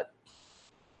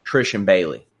Trish and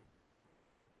Bayley.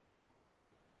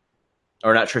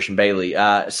 Or not Trish and Bayley.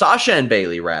 Sasha and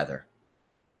Bayley, rather.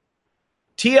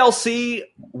 TLC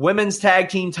Women's Tag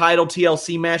Team Title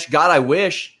TLC match. God, I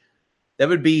wish. That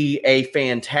would be a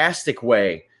fantastic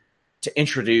way to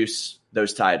introduce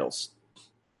those titles.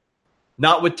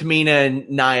 Not with Tamina and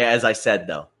Nia, as I said,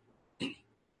 though.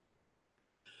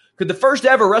 Could the first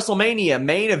ever WrestleMania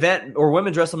main event or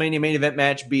Women's WrestleMania main event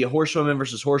match be a horsewoman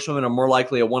versus horsewoman, or more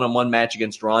likely a one-on-one match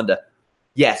against Ronda?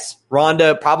 Yes.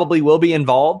 Ronda probably will be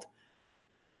involved.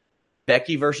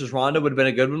 Becky versus Ronda would have been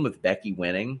a good one with Becky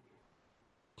winning.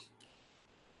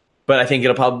 But I think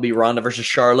it'll probably be Ronda versus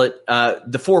Charlotte.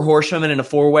 The 4 horsewomen in a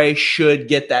 4-way should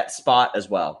get that spot as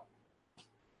well.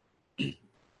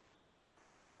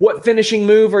 What finishing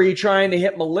move are you trying to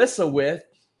hit Melissa with?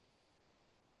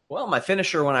 Well, my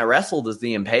finisher when I wrestled is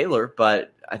the Impaler,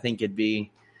 but I think it'd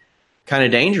be kind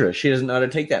of dangerous. She doesn't know how to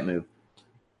take that move.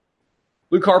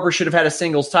 Luke Harper should have had a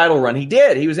singles title run. He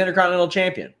did. He was Intercontinental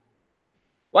Champion.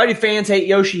 Why do fans hate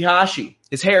Yoshihashi?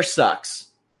 His hair sucks.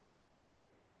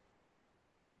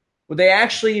 Would they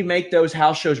actually make those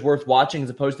house shows worth watching as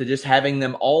opposed to just having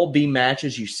them all be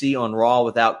matches you see on Raw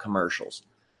without commercials?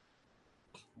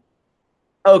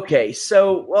 Okay,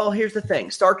 so, well, here's the thing.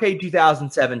 Starrcade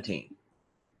 2017.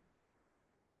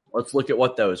 Let's look at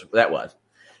what that was.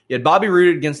 You had Bobby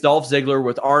Roode against Dolph Ziggler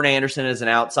with Arn Anderson as an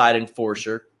outside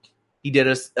enforcer. He did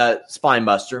a spine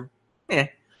buster.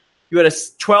 You had a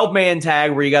 12-man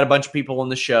tag where you got a bunch of people on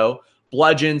the show.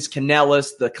 Bludgeons,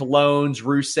 Kanellis, the Colognes,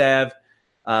 Rusev,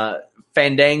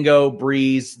 Fandango,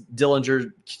 Breeze,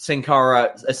 Dillinger, Sin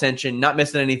Cara, Ascension, not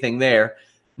missing anything there.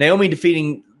 Naomi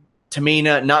defeating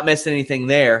Tamina, not missing anything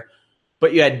there.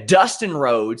 But you had Dustin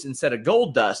Rhodes instead of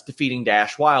Goldust defeating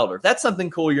Dash Wilder. That's something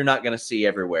cool you're not going to see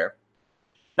everywhere.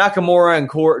 Nakamura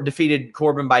and defeated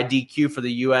Corbin by DQ for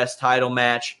the U.S. title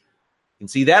match. You can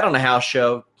see that on a house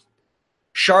show.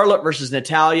 Charlotte versus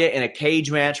Natalya in a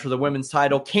cage match for the women's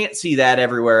title. Can't see that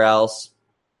everywhere else.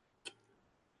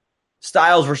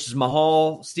 Styles versus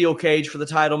Mahal, steel cage for the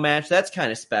title match. That's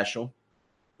kind of special.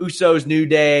 Usos, New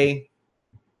Day.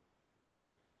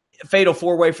 Fatal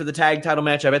four-way for the tag title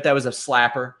match. I bet that was a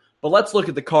slapper. But let's look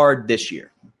at the card this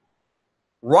year.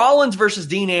 Rollins versus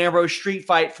Dean Ambrose, street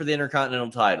fight for the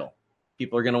Intercontinental title.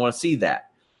 People are going to want to see that.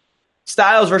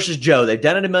 Styles versus Joe. They've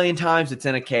done it a million times. It's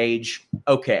in a cage.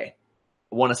 Okay.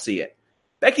 I want to see it.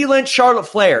 Becky Lynch, Charlotte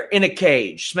Flair in a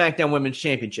cage. SmackDown Women's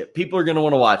Championship. People are going to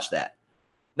want to watch that.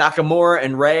 Nakamura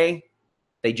and Ray.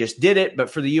 They just did it, but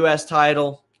for the U.S.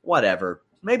 title, whatever.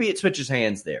 Maybe it switches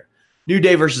hands there. New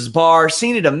Day versus Bar.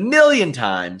 Seen it a million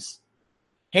times.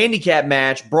 Handicap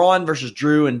match. Braun versus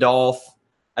Drew and Dolph.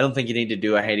 I don't think you need to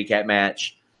do a handicap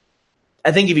match.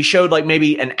 I think if you showed like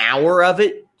maybe an hour of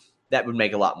it, that would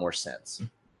make a lot more sense.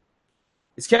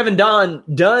 Is Kevin Dunn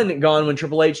gone when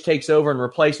Triple H takes over and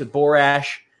replaced with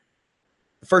Borash?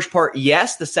 The first part,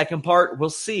 yes. The second part, we'll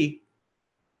see.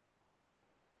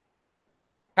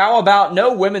 How about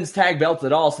no women's tag belts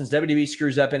at all since WWE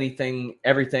screws up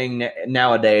everything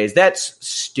nowadays? That's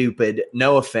stupid.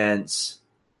 No offense.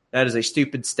 That is a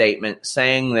stupid statement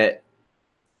saying that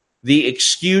the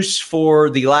excuse for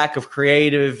the lack of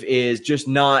creative is just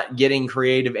not getting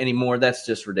creative anymore. That's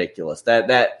just ridiculous.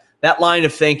 That line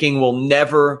of thinking will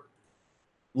never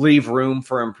leave room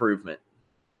for improvement.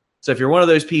 So if you're one of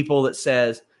those people that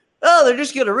says, oh, they're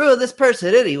just going to ruin this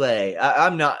person anyway.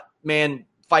 I'm not, man,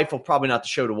 Fightful probably not the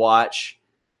show to watch.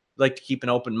 I'd like to keep an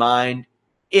open mind.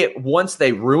 Once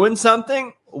they ruin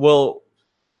something, will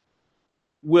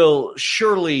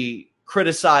surely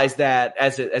criticize that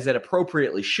as it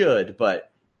appropriately should,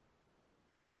 but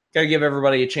got to give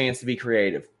everybody a chance to be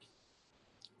creative.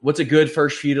 What's a good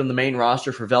first feud on the main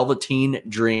roster for Velveteen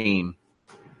Dream?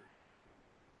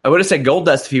 I would have said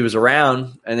Goldust if he was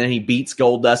around, and then he beats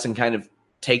Goldust and kind of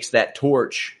takes that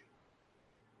torch.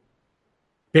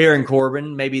 Baron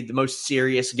Corbin, maybe the most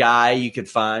serious guy you could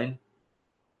find.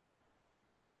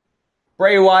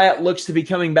 Bray Wyatt looks to be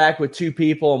coming back with two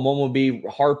people, and one will be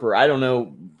Harper. I don't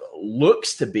know.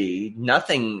 Looks to be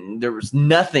nothing. There was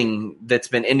nothing that's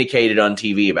been indicated on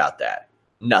TV about that.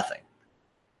 Nothing.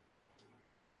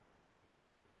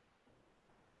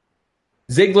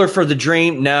 Ziggler for the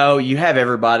Dream. No, you have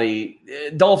everybody.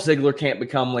 Dolph Ziggler can't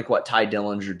become like what Ty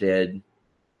Dillinger did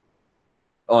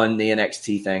on the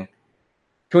NXT thing.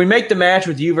 Can we make the match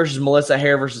with you versus Melissa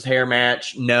hair versus hair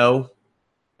match? No,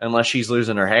 unless she's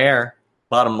losing her hair.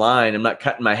 Bottom line, I'm not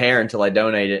cutting my hair until I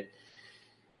donate it.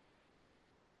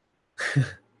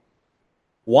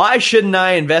 Why shouldn't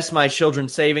I invest my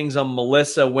children's savings on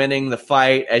Melissa winning the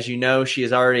fight? As you know, she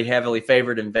is already heavily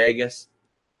favored in Vegas.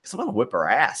 Because I'm going to whip her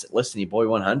ass at Listen to You Boy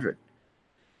 100.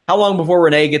 How long before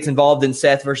Renee gets involved in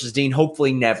Seth versus Dean?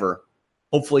 Hopefully never.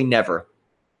 Hopefully never.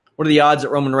 What are the odds that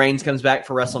Roman Reigns comes back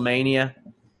for WrestleMania?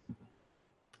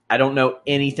 I don't know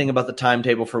anything about the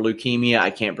timetable for leukemia. I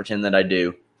can't pretend that I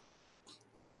do.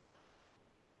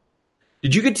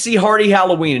 Did you get to see Hardy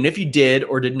Halloween? And if you did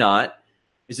or did not,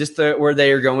 is this where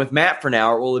they are going with Matt for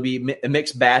now, or will it be a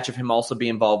mixed batch of him also be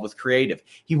involved with creative?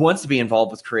 He wants to be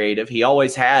involved with creative. He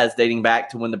always has, dating back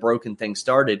to when the Broken thing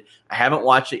started. I haven't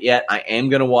watched it yet. I am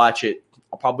going to watch it.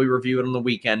 I'll probably review it on the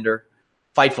Weekender.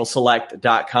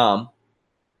 FightfulSelect.com.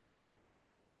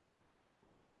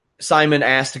 Simon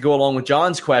asked to go along with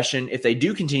John's question, if they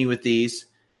do continue with these,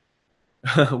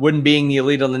 wouldn't being the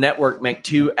elite on the network make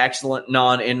two excellent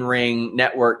non-in-ring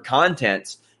network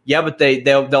contents? Yeah, but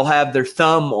they'll have their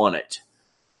thumb on it.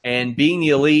 And being the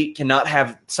elite cannot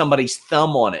have somebody's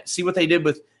thumb on it. See what they did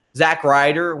with Zack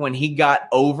Ryder when he got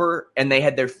over and they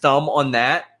had their thumb on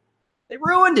that? They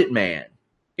ruined it, man.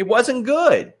 It wasn't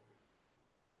good.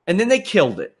 And then they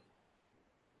killed it.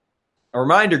 A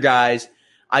reminder, guys,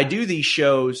 I do these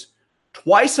shows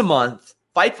twice a month,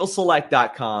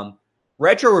 FightfulSelect.com,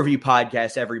 Retro Review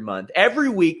Podcast every month. Every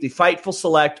week, the Fightful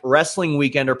Select Wrestling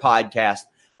Weekender podcast,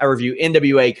 I review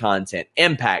NWA content,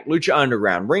 Impact, Lucha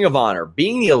Underground, Ring of Honor,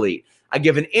 Being the Elite. I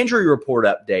give an injury report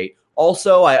update.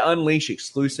 Also, I unleash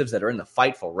exclusives that are in the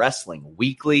Fightful Wrestling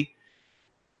Weekly.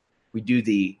 We do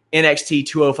the NXT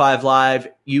 205 Live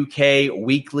UK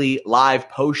weekly live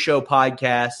post-show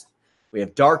podcast. We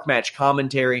have dark match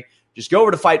commentary. Just go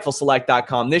over to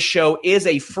FightfulSelect.com. This show is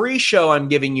a free show I'm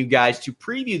giving you guys to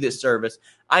preview this service.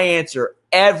 I answer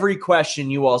every question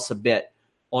you all submit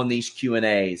on these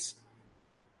Q&As.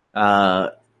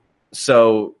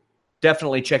 So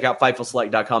definitely check out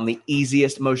FightfulSelect.com, the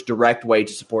easiest, most direct way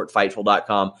to support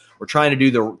Fightful.com. We're trying to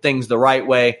do the things the right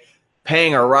way,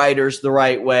 paying our writers the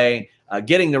right way,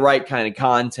 getting the right kind of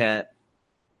content.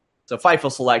 So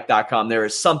FightfulSelect.com, there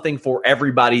is something for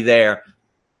everybody there.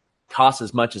 Costs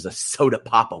as much as a soda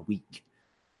pop a week.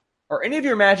 Are any of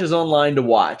your matches online to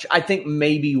watch? I think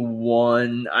maybe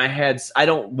one. I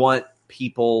don't want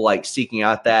people like seeking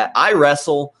out that. I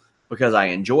wrestle because I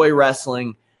enjoy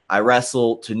wrestling. I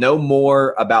wrestle to know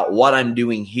more about what I'm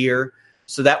doing here.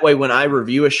 So that way when I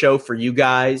review a show for you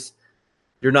guys,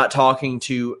 you're not talking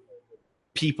to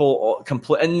people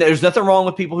and there's nothing wrong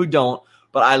with people who don't,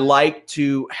 but I like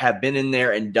to have been in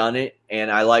there and done it, and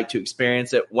I like to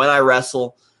experience it. When I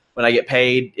wrestle, when I get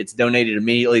paid, it's donated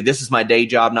immediately. This is my day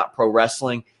job, not pro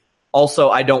wrestling. Also,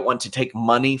 I don't want to take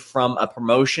money from a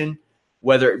promotion,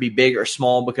 whether it be big or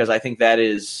small, because I think that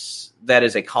is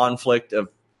a conflict of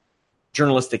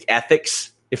journalistic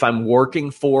ethics. If I'm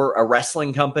working for a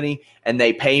wrestling company and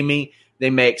they pay me, they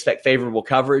may expect favorable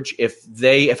coverage.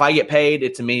 If I get paid,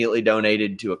 it's immediately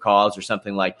donated to a cause or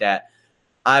something like that.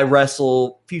 I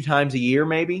wrestle a few times a year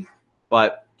maybe,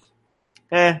 but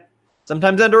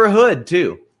sometimes under a hood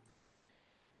too.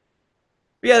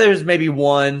 Yeah, there's maybe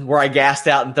one where I gassed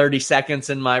out in 30 seconds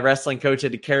and my wrestling coach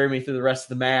had to carry me through the rest of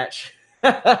the match.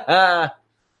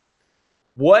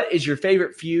 What is your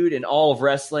favorite feud in all of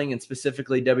wrestling and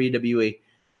specifically WWE?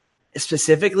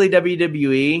 Specifically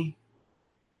WWE,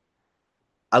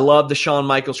 I love the Shawn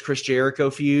Michaels Chris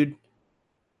Jericho feud,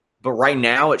 but right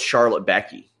now it's Charlotte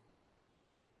Becky.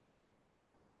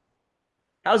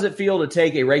 How does it feel to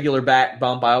take a regular back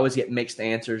bump? I always get mixed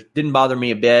answers. Didn't bother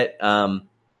me a bit.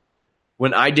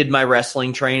 When I did my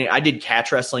wrestling training, I did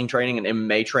catch wrestling training and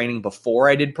MMA training before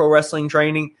I did pro wrestling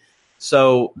training.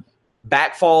 So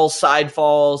back falls, side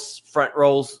falls, front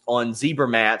rolls on zebra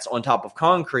mats on top of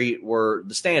concrete were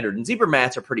the standard. And zebra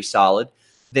mats are pretty solid.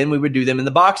 Then we would do them in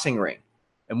the boxing ring.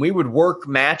 And we would work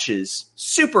matches,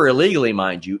 super illegally,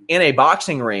 mind you, in a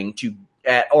boxing ring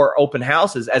or open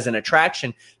houses as an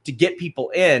attraction to get people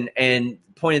in and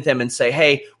point at them and say,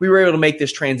 hey, we were able to make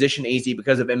this transition easy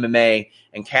because of MMA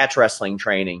and catch wrestling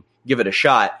training. Give it a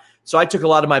shot. So I took a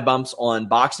lot of my bumps on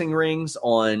boxing rings,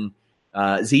 on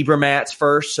zebra mats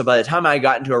first. So by the time I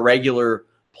got into a regular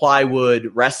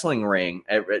plywood wrestling ring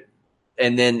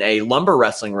and then a lumber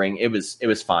wrestling ring, it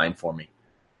was fine for me.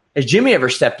 Has Jimmy ever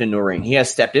stepped into a ring? He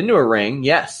has stepped into a ring,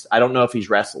 yes. I don't know if he's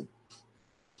wrestled.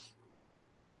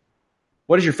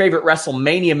 What is your favorite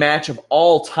WrestleMania match of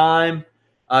all time?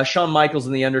 Shawn Michaels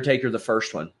and The Undertaker, the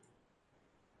first one.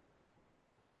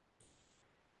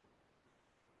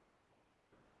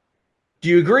 Do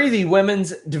you agree the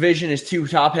women's division is too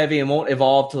top-heavy and won't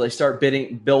evolve till they start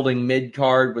building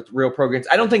mid-card with real programs?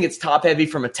 I don't think it's top-heavy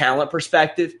from a talent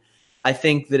perspective. I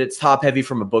think that it's top-heavy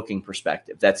from a booking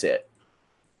perspective. That's it.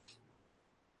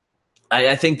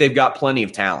 I think they've got plenty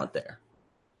of talent there.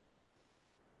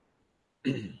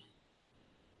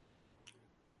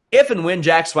 If and when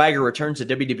Jack Swagger returns to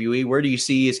WWE, where do you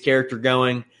see his character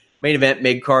going? Main event,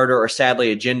 mid-carder, or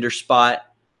sadly a gender spot?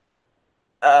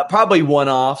 Probably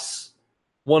one-offs.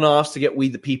 One-offs to get We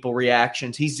the People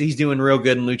reactions. He's doing real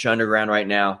good in Lucha Underground right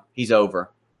now. He's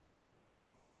over.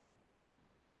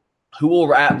 Who will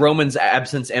Roman's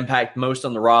absence impact most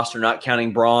on the roster, not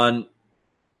counting Braun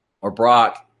or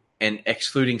Brock and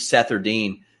excluding Seth or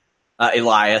Dean?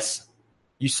 Elias.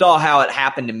 You saw how it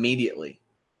happened immediately.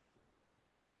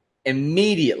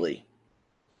 Immediately,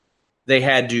 they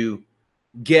had to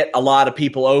get a lot of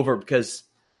people over because,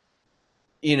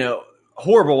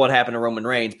 horrible what happened to Roman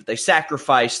Reigns, but they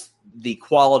sacrificed the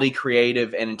quality,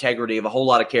 creative, and integrity of a whole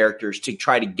lot of characters to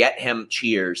try to get him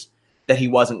cheers that he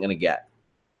wasn't going to get.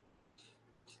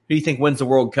 Who do you think wins the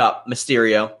World Cup?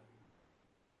 Mysterio.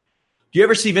 Do you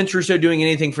ever see Vince Russo doing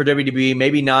anything for WWE?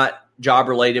 Maybe not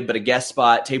job-related, but a guest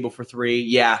spot, table for three?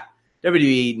 Yeah,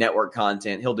 WWE network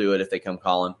content. He'll do it if they come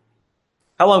call him.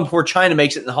 How long before Chyna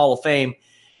makes it in the Hall of Fame?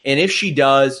 And if she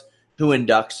does, who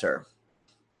inducts her?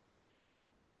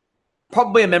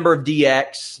 Probably a member of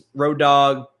DX, Road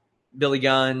Dogg, Billy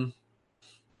Gunn,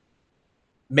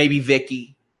 maybe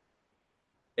Vicky.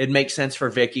 It makes sense for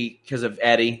Vicky because of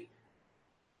Eddie.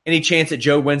 Any chance that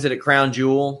Joe wins it at Crown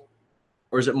Jewel?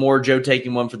 Or is it more Joe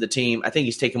taking one for the team? I think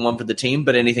he's taking one for the team,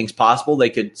 but anything's possible. They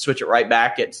could switch it right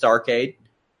back at Starrcade.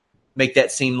 Make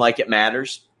that seem like it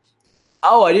matters.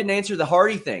 Oh, I didn't answer the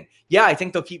Hardy thing. Yeah, I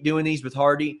think they'll keep doing these with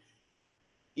Hardy.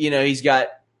 He's got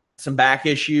some back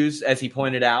issues, as he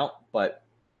pointed out. But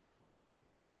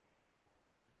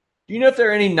do you know if there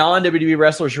are any non-WWE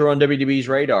wrestlers who are on WWE's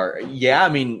radar? Yeah, I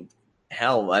mean,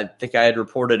 hell, I think I had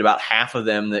reported about half of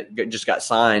them that just got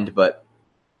signed. But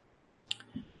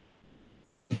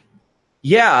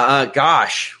yeah,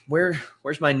 gosh, where's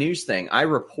my news thing? I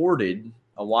reported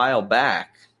a while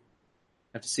back.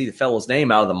 I have to see the fellow's name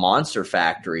out of the Monster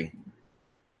Factory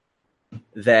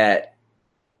that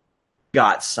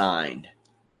got signed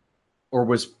or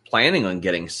was planning on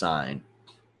getting signed.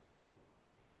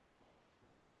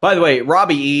 By the way,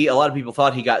 Robbie E., a lot of people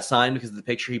thought he got signed because of the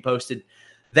picture he posted.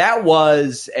 That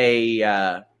was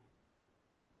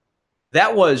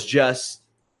just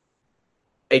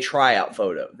a tryout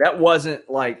photo. That wasn't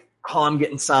like, oh, I'm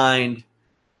getting signed.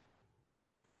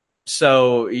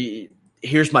 So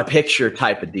here's my picture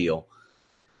type of deal.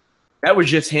 That was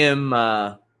just him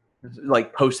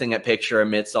like posting that picture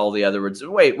amidst all the other words.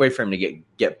 Wait for him to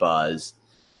get buzz.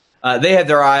 They had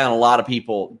their eye on a lot of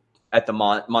people at the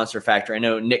Monster Factory. I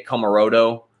know Nick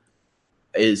Comoroto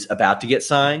is about to get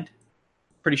signed.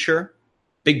 Pretty sure.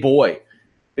 Big boy.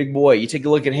 You take a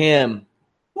look at him.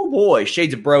 Oh boy,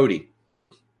 shades of Brody.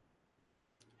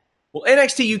 Will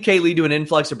NXT UK lead to an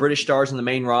influx of British stars on the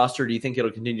main roster? Do you think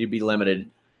it'll continue to be limited?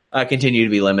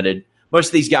 Most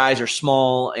of these guys are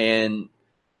small and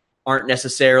aren't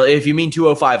necessarily. If you mean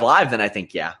 205 Live, then I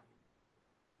think yeah.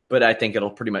 But I think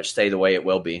it'll pretty much stay the way it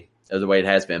will be, or the way it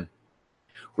has been.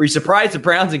 Were you surprised the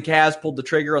Browns and Cavs pulled the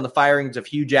trigger on the firings of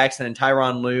Hugh Jackson and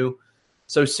Tyronn Lue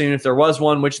so soon? If there was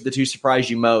one, which of the two surprised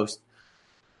you most?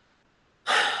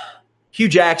 Hugh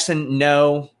Jackson,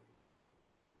 no.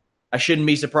 I shouldn't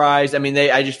be surprised. I mean,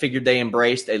 I just figured they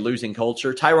embraced a losing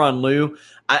culture. Tyronn Lue,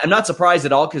 I'm not surprised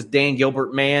at all because Dan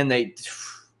Gilbert, man,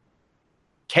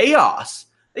 chaos.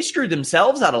 They screwed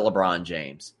themselves out of LeBron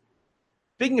James.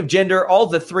 Speaking of gender, all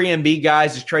the 3MB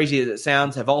guys, as crazy as it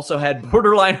sounds, have also had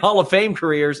borderline Hall of Fame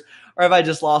careers, or have I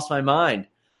just lost my mind?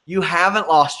 You haven't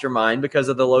lost your mind because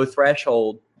of the low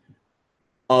threshold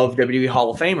of WWE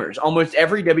Hall of Famers. Almost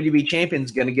every WWE champion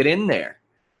is going to get in there.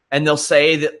 And they'll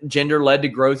say that gender led to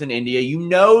growth in India. You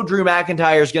know Drew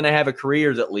McIntyre is going to have a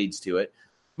career that leads to it.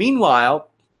 Meanwhile,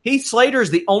 Heath Slater is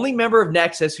the only member of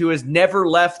Nexus who has never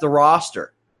left the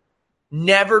roster.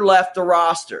 Never left the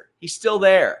roster. He's still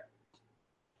there.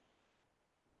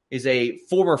 He's a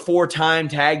former 4-time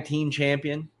tag team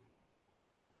champion.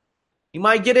 He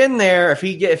might get in there if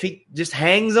he just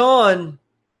hangs on.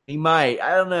 He might.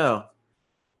 I don't know.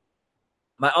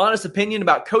 My honest opinion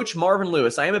about Coach Marvin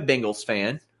Lewis. I am a Bengals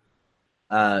fan.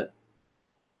 I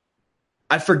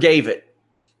forgave it.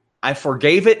 I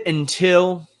forgave it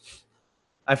until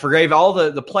I forgave all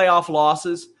the playoff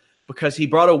losses because he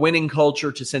brought a winning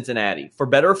culture to Cincinnati. For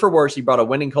better or for worse, he brought a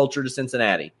winning culture to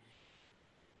Cincinnati.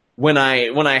 When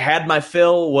I had my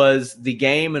fill was the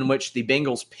game in which the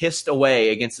Bengals pissed away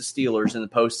against the Steelers in the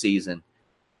postseason.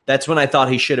 That's when I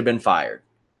thought he should have been fired.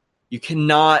 You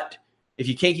cannot, if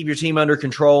you can't keep your team under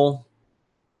control,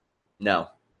 no.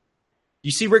 You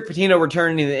see Rick Pitino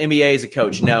returning to the NBA as a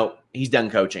coach? No, he's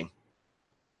done coaching.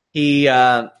 He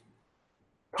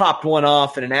popped one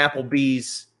off in an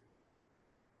Applebee's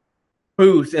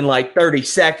booth in like 30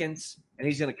 seconds, and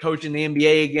he's going to coach in the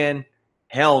NBA again?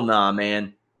 Hell nah,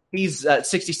 man. He's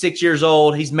 66 years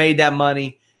old. He's made that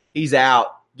money. He's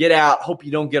out. Get out. Hope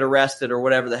you don't get arrested or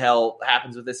whatever the hell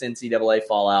happens with this NCAA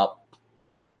fallout.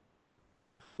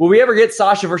 Will we ever get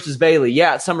Sasha versus Bayley?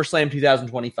 Yeah, at SummerSlam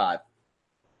 2025.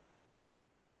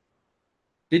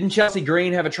 Didn't Chelsea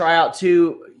Green have a tryout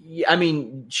too? I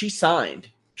mean, she signed.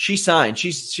 She's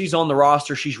on the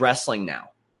roster. She's wrestling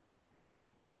now.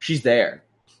 She's there.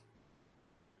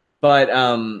 But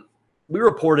we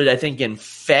reported, I think, in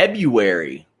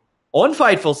February on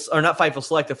Fightful, or not Fightful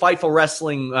Select, the Fightful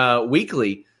Wrestling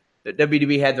Weekly, that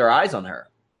WWE had their eyes on her.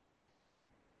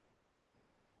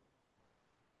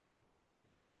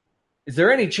 Is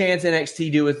there any chance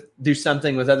NXT do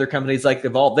something with other companies like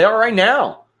Evolve? They are right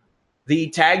now. The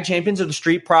tag champions are the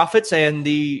Street Profits, and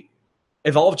the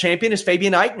Evolve champion is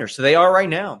Fabian Eichner. So they are right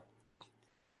now.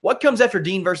 What comes after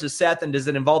Dean versus Seth, and does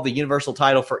it involve the Universal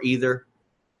title for either?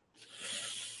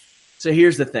 So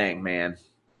here's the thing, man.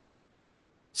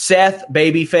 Seth,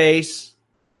 babyface.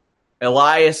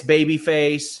 Elias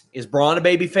babyface. Is Braun a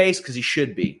babyface? Because he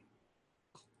should be.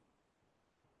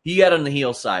 He got on the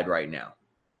heel side right now.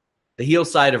 The heel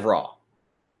side of Raw.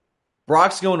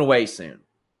 Brock's going away soon.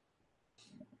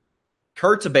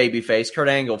 Kurt's a babyface. Kurt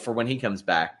Angle for when he comes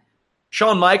back.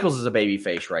 Shawn Michaels is a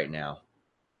babyface right now.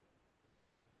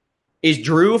 Is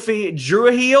Drew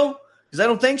a heel? Because I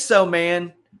don't think so,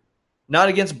 man. Not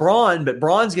against Braun, but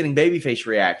Braun's getting babyface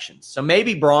reactions. So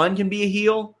maybe Braun can be a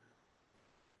heel.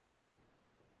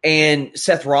 And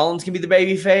Seth Rollins can be the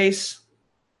babyface.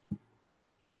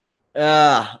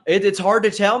 It's hard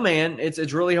to tell, man.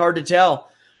 It's really hard to tell.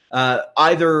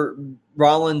 Either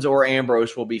Rollins or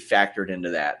Ambrose will be factored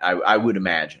into that, I would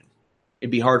imagine.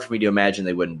 It'd be hard for me to imagine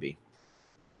they wouldn't be.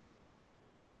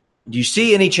 Do you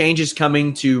see any changes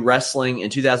coming to wrestling in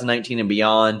 2019 and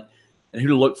beyond, and who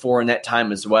to look for in that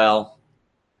time as well?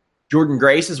 Jordynne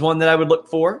Grace is one that I would look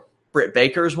for. Britt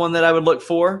Baker is one that I would look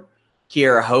for.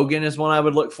 Kiera Hogan is one I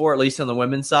would look for, at least on the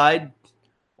women's side.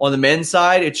 On the men's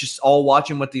side, it's just all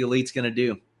watching what the Elite's going to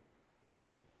do.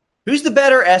 Who's the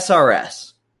better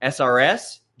SRS?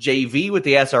 SRS? JV with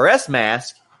the SRS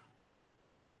mask?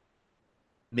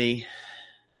 Me.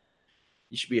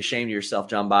 You should be ashamed of yourself,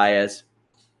 John Baez.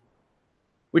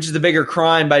 Which is the bigger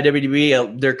crime by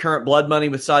WWE, their current blood money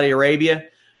with Saudi Arabia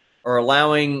or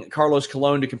allowing Carlos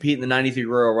Colon to compete in the 93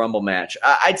 Royal Rumble match?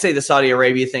 I'd say the Saudi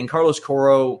Arabia thing. Carlos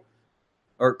Colon,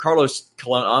 I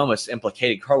almost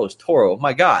implicated Carlos Toro.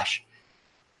 My gosh.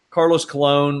 Carlos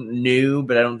Colon knew,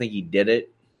 but I don't think he did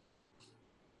it.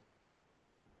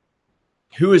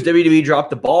 Who has WWE dropped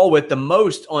the ball with the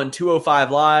most on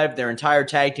 205 Live, their entire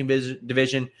tag team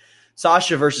division?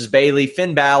 Sasha versus Bayley,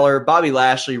 Finn Balor, Bobby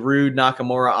Lashley, Rude,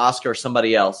 Nakamura, Asuka, or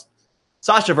somebody else.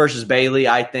 Sasha versus Bayley,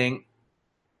 I think.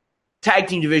 Tag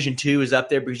team division 2 is up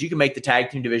there because you can make the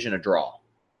tag team division a draw.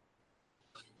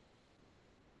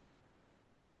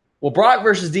 Will Brock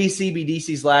versus DC be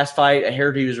DC's last fight? I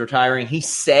heard he was retiring. He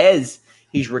says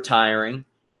he's retiring.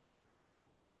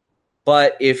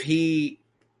 But if he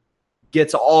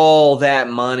gets all that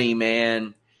money,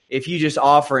 man, if you just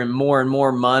offer him more and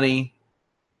more money,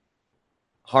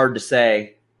 hard to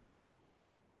say.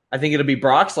 I think it'll be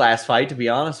Brock's last fight, to be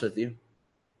honest with you.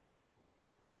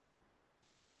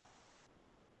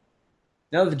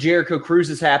 Now that the Jericho Cruise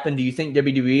has happened, do you think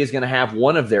WWE is going to have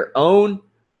one of their own?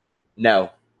 No.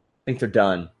 I think they're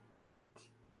done.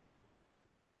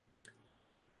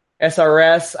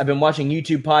 SRS, I've been watching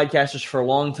YouTube podcasters for a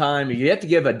long time. You have to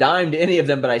give a dime to any of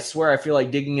them, but I swear I feel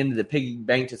like digging into the piggy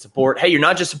bank to support. Hey, you're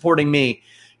not just supporting me.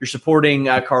 You're supporting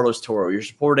Carlos Toro. You're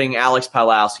supporting Alex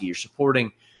Palowski. You're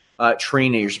supporting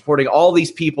Trina. You're supporting all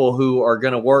these people who are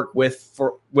going to work with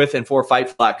and for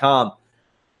Fightful.com.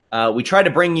 We try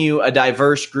to bring you a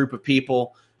diverse group of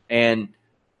people. And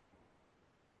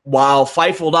while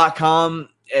Fightful.com,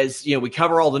 as you know, we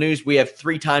cover all the news, we have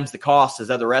 3 times the cost as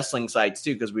other wrestling sites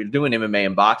too, because we're doing MMA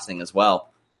and boxing as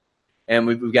well. And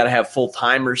we've got to have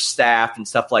full-timers, staff, and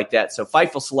stuff like that. So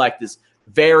Fightful Select is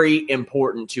very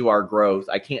important to our growth.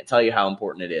 I can't tell you how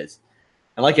important it is.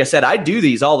 And like I said, I do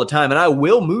these all the time, and I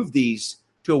will move these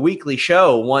to a weekly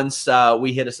show once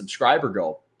we hit a subscriber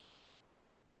goal.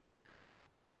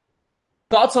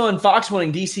 Thoughts on Fox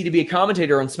wanting DC to be a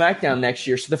commentator on SmackDown next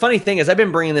year? So the funny thing is I've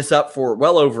been bringing this up for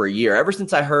well over a year. Ever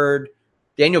since I heard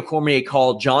Daniel Cormier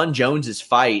call John Jones's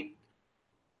fight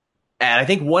at, I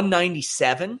think,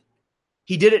 197.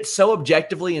 He did it so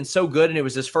objectively and so good, and it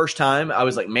was his first time. I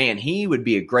was like, man, he would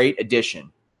be a great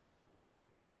addition.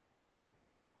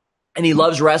 And he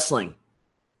loves wrestling.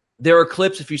 There are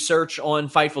clips, if you search on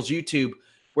Fightful's YouTube,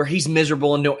 where he's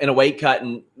miserable in a weight cut,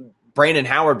 and Brandon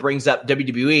Howard brings up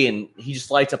WWE, and he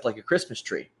just lights up like a Christmas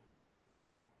tree.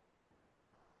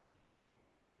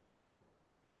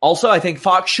 Also, I think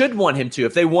Fox should want him to.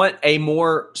 If they want a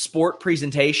more sport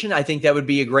presentation, I think that would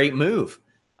be a great move.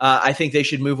 I think they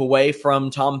should move away from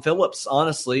Tom Phillips,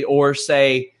 honestly, or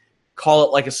say, call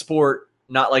it like a sport,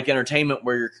 not like entertainment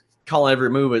where you're calling every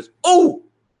move as, oh,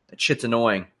 that shit's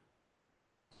annoying.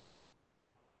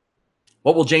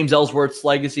 What will James Ellsworth's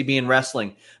legacy be in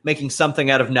wrestling? Making something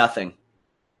out of nothing.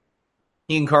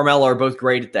 He and Carmella are both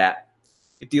great at that.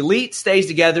 If the Elite stays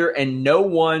together and no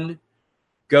one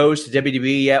goes to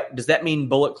WWE yet, does that mean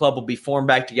Bullet Club will be formed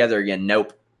back together again?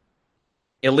 Nope.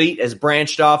 Elite has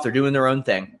branched off. They're doing their own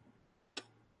thing.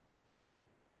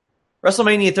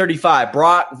 WrestleMania 35,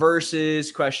 Brock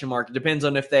versus question mark. It depends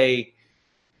on if they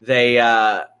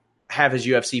have his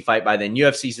UFC fight by then.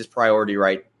 UFC's his priority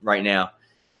right now.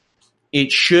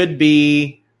 It should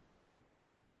be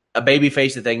a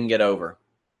babyface that they can get over.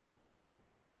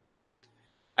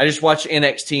 I just watched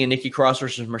NXT, and Nikki Cross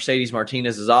versus Mercedes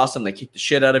Martinez is awesome. They kick the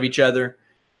shit out of each other.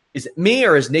 Is it me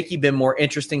or has Nikki been more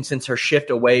interesting since her shift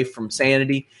away from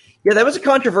Sanity? Yeah, that was a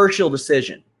controversial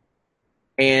decision.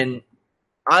 And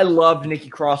I loved Nikki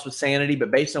Cross with Sanity,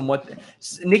 but based on what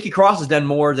Nikki Cross has done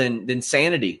more than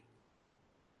Sanity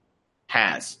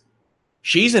has.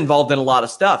 She's involved in a lot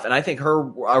of stuff, and I think her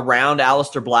around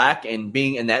Aleister Black and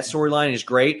being in that storyline is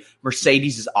great.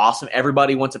 Mercedes is awesome.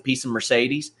 Everybody wants a piece of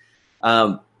Mercedes.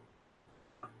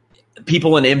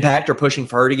 People in Impact are pushing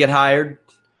for her to get hired.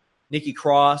 Nikki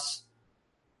Cross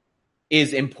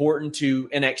is important to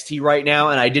NXT right now,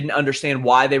 and I didn't understand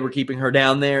why they were keeping her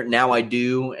down there. Now I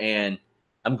do, and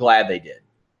I'm glad they did.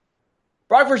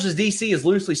 Brock versus DC is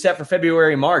loosely set for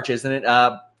February, March, isn't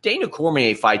it? Daniel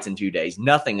Cormier fights in 2 days.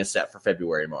 Nothing is set for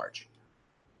February, March.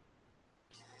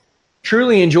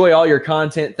 Truly enjoy all your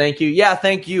content. Thank you. Yeah,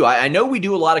 thank you. I know we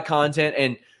do a lot of content,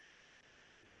 and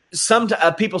some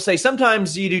people say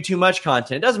sometimes you do too much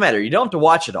content. It doesn't matter. You don't have to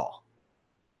watch it all.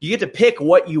 You get to pick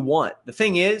what you want. The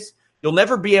thing is, you'll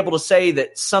never be able to say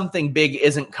that something big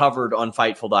isn't covered on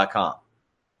Fightful.com.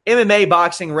 MMA,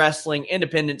 boxing, wrestling,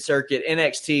 independent circuit,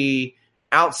 NXT,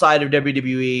 outside of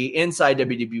WWE, inside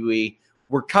WWE,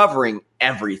 we're covering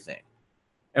everything.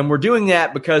 And we're doing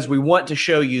that because we want to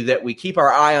show you that we keep our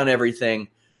eye on everything.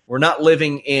 We're not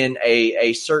living in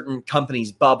a certain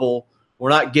company's bubble. We're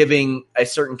not giving a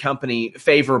certain company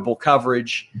favorable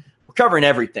coverage. We're covering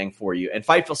everything for you. And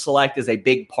Fightful Select is a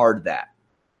big part of that.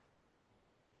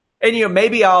 And,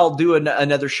 maybe I'll do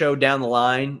another show down the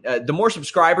line. The more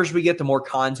subscribers we get, the more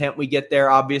content we get there,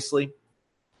 obviously.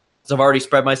 So I've already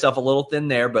spread myself a little thin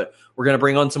there, but we're going to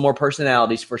bring on some more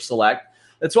personalities for Select.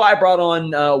 That's why I brought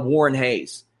on Warren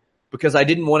Hayes, because I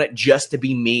didn't want it just to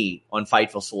be me on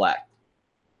Fightful Select.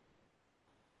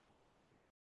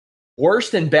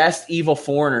 Worst and best Evil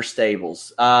Foreigner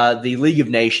stables. The League of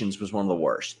Nations was one of the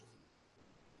worst.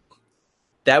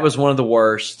 That was one of the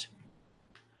worst.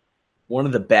 One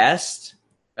of the best.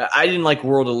 I didn't like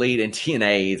World Elite and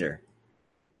TNA either.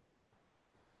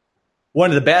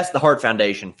 One of the best, the Hart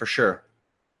Foundation, for sure.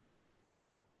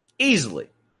 Easily.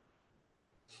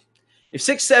 If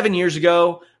 6-7 years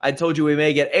ago I told you we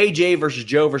may get AJ versus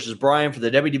Joe versus Brian for the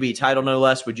WWE title, no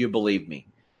less, would you believe me?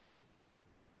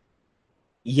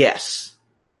 Yes,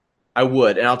 I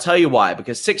would. And I'll tell you why.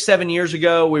 Because 6-7 years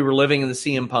ago, we were living in the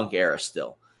CM Punk era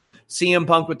still. CM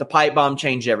Punk with the pipe bomb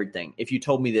changed everything. If you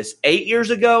told me this 8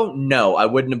 years ago, no, I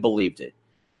wouldn't have believed it.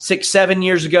 6-7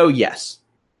 years ago, yes.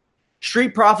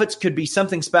 Street Profits could be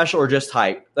something special or just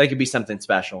hype. They could be something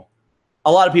special.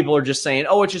 A lot of people are just saying,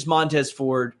 oh, it's just Montez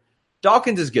Ford.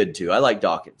 Dawkins is good too. I like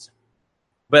Dawkins.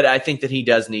 But I think that he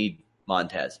does need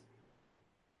Montez.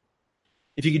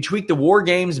 If you could tweak the War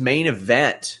Games main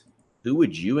event, who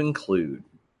would you include?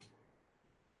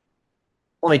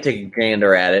 Let me take a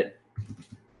gander at it. I'm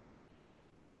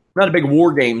not a big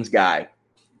War Games guy.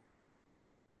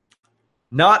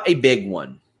 Not a big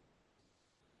one.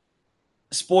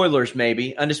 Spoilers,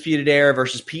 maybe. Undisputed Era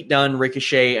versus Pete Dunne,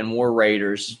 Ricochet, and War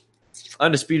Raiders.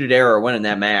 Undisputed Era are winning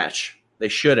that match. They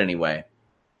should anyway.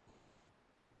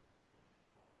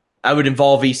 I would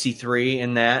involve EC3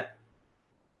 in that.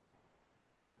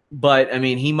 But, I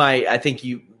mean, I think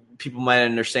people might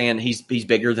understand he's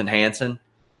bigger than Hanson.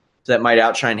 So that might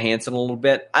outshine Hanson a little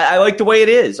bit. I like the way it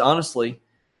is, honestly.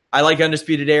 I like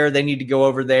Undisputed Era. They need to go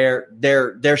over there.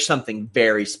 There's something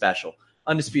very special.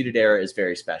 Undisputed Era is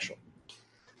very special.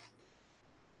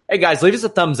 Hey, guys, leave us a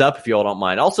thumbs up if you all don't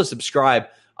mind. Also, subscribe.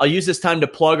 I'll use this time to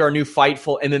plug our new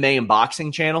Fightful MMA and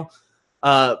boxing channel.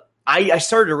 I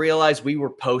started to realize we were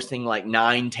posting like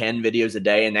 9-10 videos a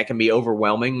day, and that can be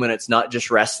overwhelming when it's not just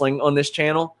wrestling on this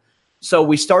channel. So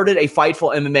we started a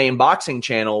Fightful MMA and boxing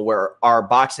channel where our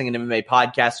boxing and MMA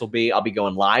podcasts will be. I'll be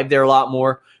going live there a lot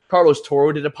more. Carlos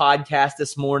Toro did a podcast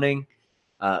this morning.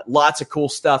 Lots of cool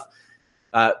stuff.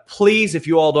 Please, if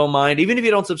you all don't mind, even if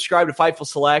you don't subscribe to Fightful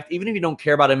Select, even if you don't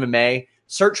care about MMA,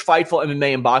 search Fightful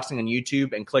MMA and Boxing on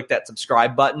YouTube and click that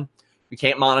subscribe button. We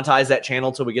can't monetize that channel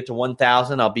until we get to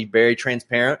 1,000. I'll be very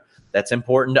transparent. That's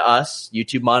important to us.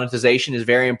 YouTube monetization is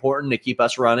very important to keep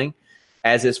us running,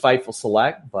 as is Fightful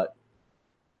Select. But,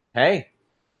 hey.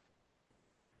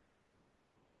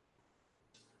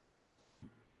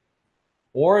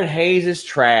 Warren Hayes is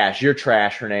trash. You're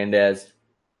trash, Hernandez.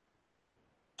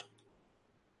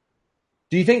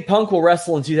 Do you think Punk will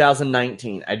wrestle in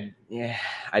 2019?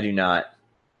 I do not.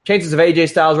 Chances of AJ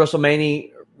Styles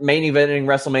WrestleMania main eventing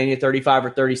WrestleMania 35 or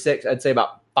 36, I'd say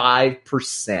about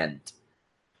 5%.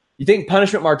 You think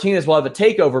Punishment Martinez will have a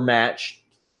takeover match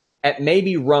at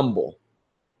maybe Rumble?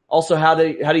 Also, how do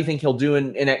you think he'll do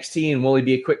in NXT, and will he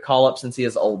be a quick call-up since he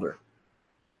is older?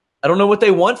 I don't know what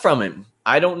they want from him.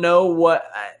 I don't know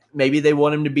what Maybe they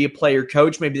want him to be a player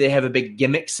coach. Maybe they have a big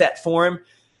gimmick set for him.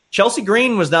 Chelsea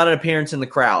Green was not an appearance in the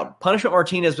crowd. Punishment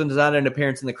Martinez was not an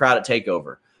appearance in the crowd at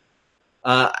TakeOver.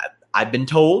 I've been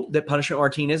told that Punishment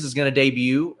Martinez is going to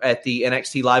debut at the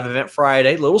NXT Live event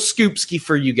Friday. Little scoopski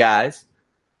for you guys.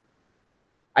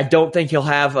 I don't think he'll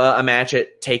have a match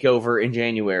at TakeOver in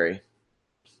January.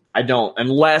 I don't.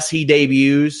 Unless he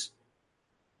debuts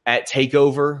at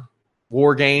TakeOver,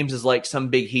 War Games is like some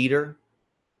big heater.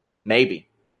 Maybe.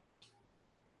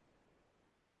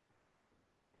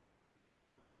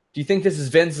 Do you think this is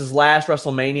Vince's last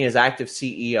WrestleMania as active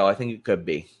CEO? I think it could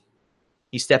be.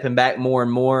 He's stepping back more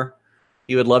and more.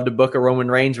 He would love to book a Roman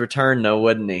Reigns return, though,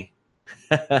 wouldn't he?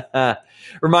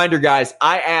 Reminder, guys,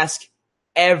 I ask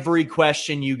every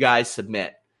question you guys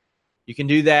submit. You can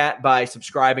do that by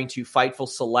subscribing to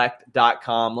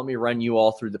FightfulSelect.com. Let me run you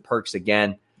all through the perks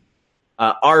again.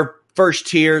 Our first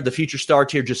tier, the Future Star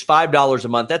tier, just $5 a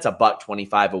month. That's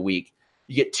 $1.25 a week.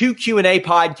 You get 2 Q&A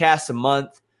podcasts a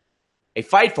month, a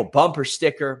Fightful bumper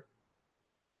sticker,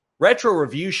 retro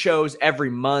review shows every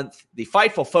month, the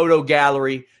Fightful photo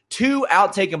gallery, 2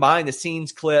 outtake and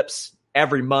behind-the-scenes clips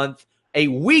every month, a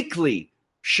weekly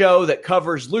show that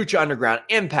covers Lucha Underground,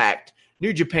 Impact,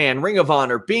 New Japan, Ring of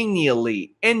Honor, Being the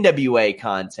Elite, NWA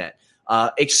content,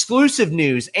 exclusive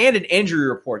news, and an injury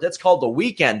report. That's called The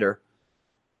Weekender.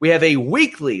 We have a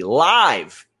weekly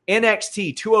live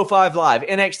NXT 205 Live,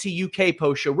 NXT UK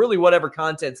post show, really whatever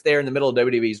content's there in the middle of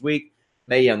WWE's week,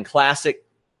 Mae Young Classic.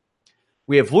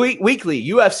 We have weekly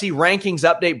UFC rankings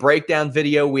update breakdown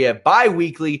video. We have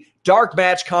bi-weekly dark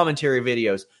match commentary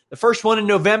videos. The first one in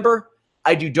November,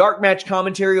 I do dark match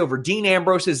commentary over Dean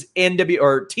Ambrose's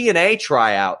TNA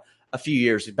tryout a few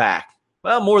years back.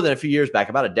 Well, more than a few years back,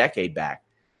 about a decade back.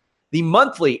 The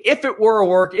monthly If It Were a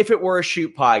Work, If It Were a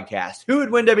Shoot podcast. Who would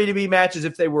win WWE matches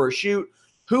if they were a shoot?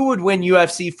 Who would win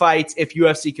UFC fights if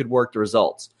UFC could work the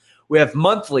results? We have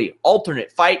monthly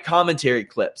alternate fight commentary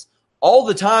clips. All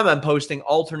the time I'm posting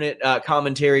alternate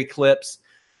commentary clips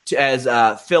as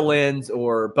fill-ins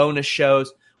or bonus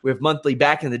shows. We have monthly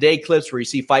back in the day clips where you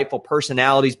see Fightful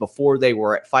personalities before they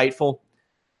were at Fightful.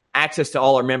 Access to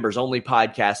all our members only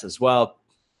podcasts as well.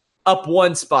 Up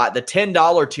one spot, the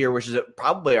 $10 tier, which is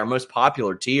probably our most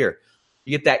popular tier.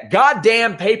 You get that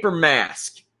goddamn paper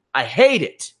mask. I hate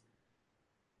it.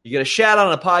 You get a shout out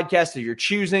on a podcast of your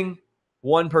choosing,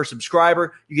 1 per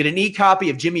subscriber. You get an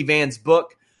e-copy of Jimmy Van's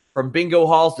book, From Bingo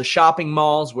Halls to Shopping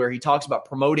Malls, where he talks about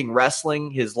promoting wrestling,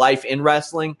 his life in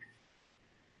wrestling.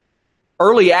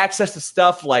 Early access to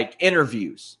stuff like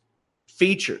interviews,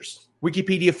 features,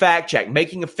 Wikipedia fact check,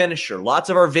 making a finisher,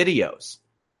 lots of our videos.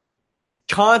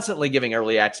 Constantly giving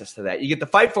early access to that. You get the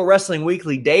Fightful Wrestling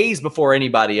Weekly days before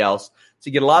anybody else, so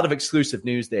you get a lot of exclusive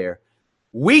news there.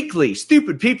 Weekly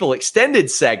Stupid People extended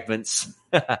segments.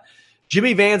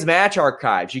 Jimmy Van's match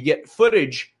archives. You get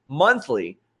footage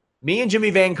monthly. Me and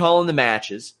Jimmy Van calling the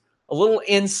matches. A little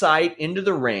insight into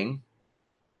the ring.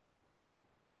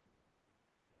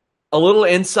 A little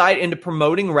insight into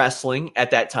promoting wrestling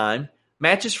at that time.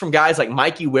 Matches from guys like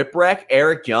Mikey Whipwreck,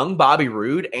 Eric Young, Bobby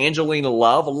Roode, Angelina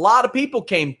Love. A lot of people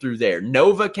came through there.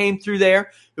 Nova came through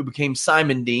there, who became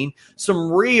Simon Dean.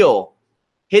 Some real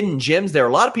hidden gems there.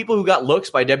 A lot of people who got looks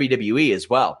by WWE as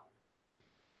well.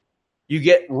 You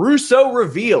get Russo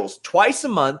Reveals. Twice a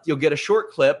month, you'll get a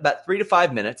short clip, about 3 to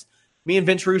 5 minutes. Me and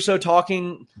Vince Russo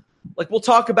talking, we'll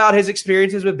talk about his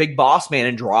experiences with Big Boss Man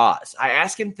and draws. I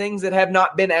ask him things that have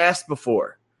not been asked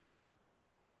before.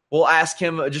 We'll ask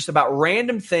him just about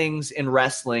random things in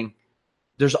wrestling.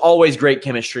 There's always great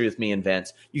chemistry with me and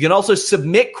Vince. You can also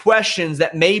submit questions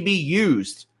that may be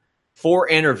used for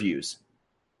interviews.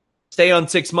 Stay on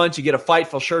 6 months, you get a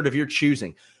Fightful shirt of your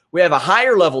choosing. We have a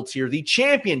higher level tier, the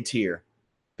Champion tier,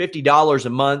 $50 a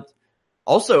month.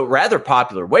 Also rather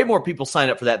popular. Way more people sign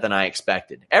up for that than I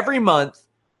expected. Every month,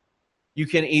 you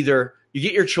get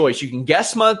your choice. You can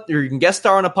guest star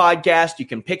on a podcast. You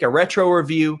can pick a retro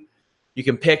review. You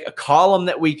can pick a column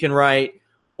that we can write,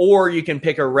 or you can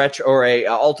pick a retro or a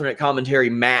alternate commentary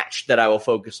match that I will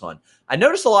focus on. I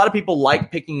notice a lot of people like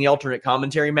picking the alternate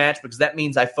commentary match because that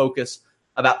means I focus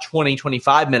about 20,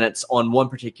 25 minutes on one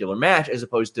particular match as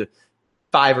opposed to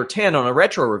 5 or 10 on a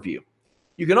retro review.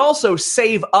 You can also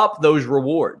save up those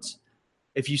rewards.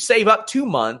 If you save up 2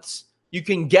 months, you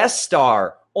can guest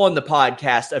star on the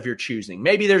podcast of your choosing.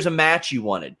 Maybe there's a match you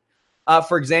wanted.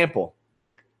 For example,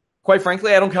 quite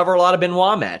frankly, I don't cover a lot of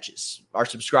Benoit matches. Our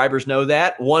subscribers know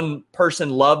that. One person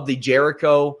loved the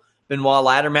Jericho-Benoit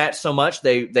ladder match so much,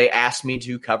 they asked me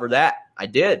to cover that. I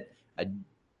did.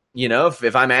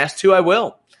 If I'm asked to, I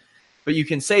will. But you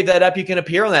can save that up. You can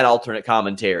appear on that alternate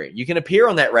commentary. You can appear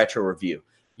on that retro review.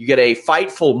 You get a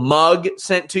Fightful mug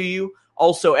sent to you.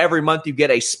 Also, every month you get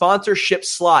a sponsorship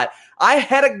slot. I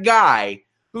had a guy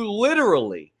who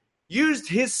literally used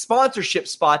his sponsorship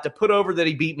spot to put over that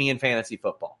he beat me in fantasy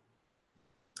football.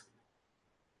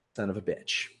 Son of a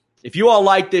bitch. If you all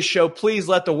like this show, please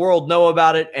let the world know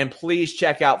about it, and please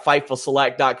check out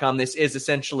FightfulSelect.com. This is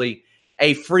essentially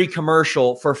a free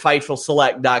commercial for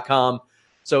FightfulSelect.com,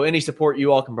 so any support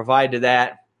you all can provide to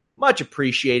that, much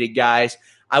appreciated, guys.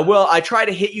 I try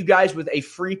to hit you guys with a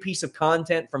free piece of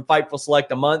content from Fightful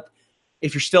Select a month.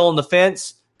 If you're still on the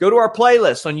fence, go to our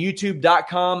playlist on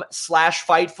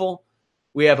youtube.com/Fightful.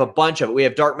 We have a bunch of it. We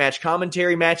have dark match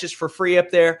commentary matches for free up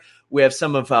there. We have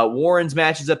some of Warren's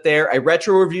matches up there. A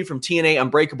retro review from TNA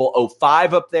Unbreakable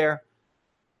 05 up there.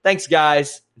 Thanks,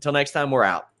 guys. Until next time, we're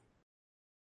out.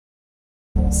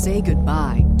 Say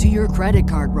goodbye to your credit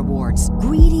card rewards.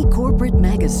 Greedy corporate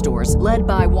mega stores, led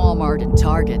by Walmart and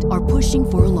Target, are pushing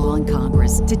for a law in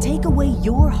Congress to take away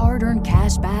your hard-earned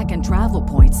cash back and travel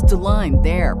points to line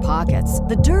their pockets.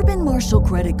 The Durbin-Marshall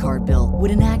credit card bill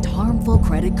would enact harmful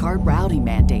credit card routing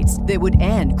mandates that would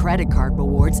end credit card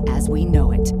rewards as we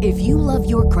know it. If you love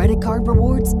your credit card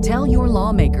rewards, tell your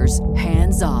lawmakers,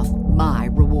 hands off my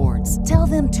rewards. Tell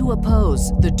them to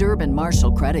oppose the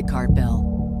Durbin-Marshall credit card bill.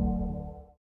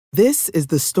 This is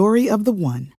the story of the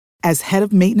one. As head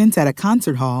of maintenance at a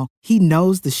concert hall, he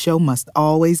knows the show must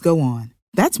always go on.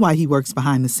 That's why he works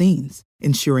behind the scenes,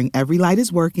 ensuring every light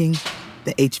is working,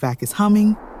 the HVAC is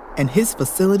humming, and his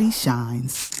facility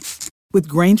shines. With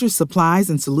Grainger's supplies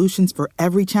and solutions for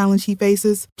every challenge he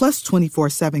faces, plus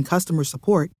 24/7 customer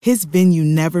support, his venue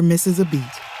never misses a beat.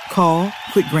 Call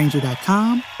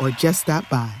quickgrainger.com or just stop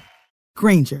by.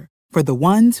 Grainger, for the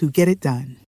ones who get it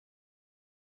done.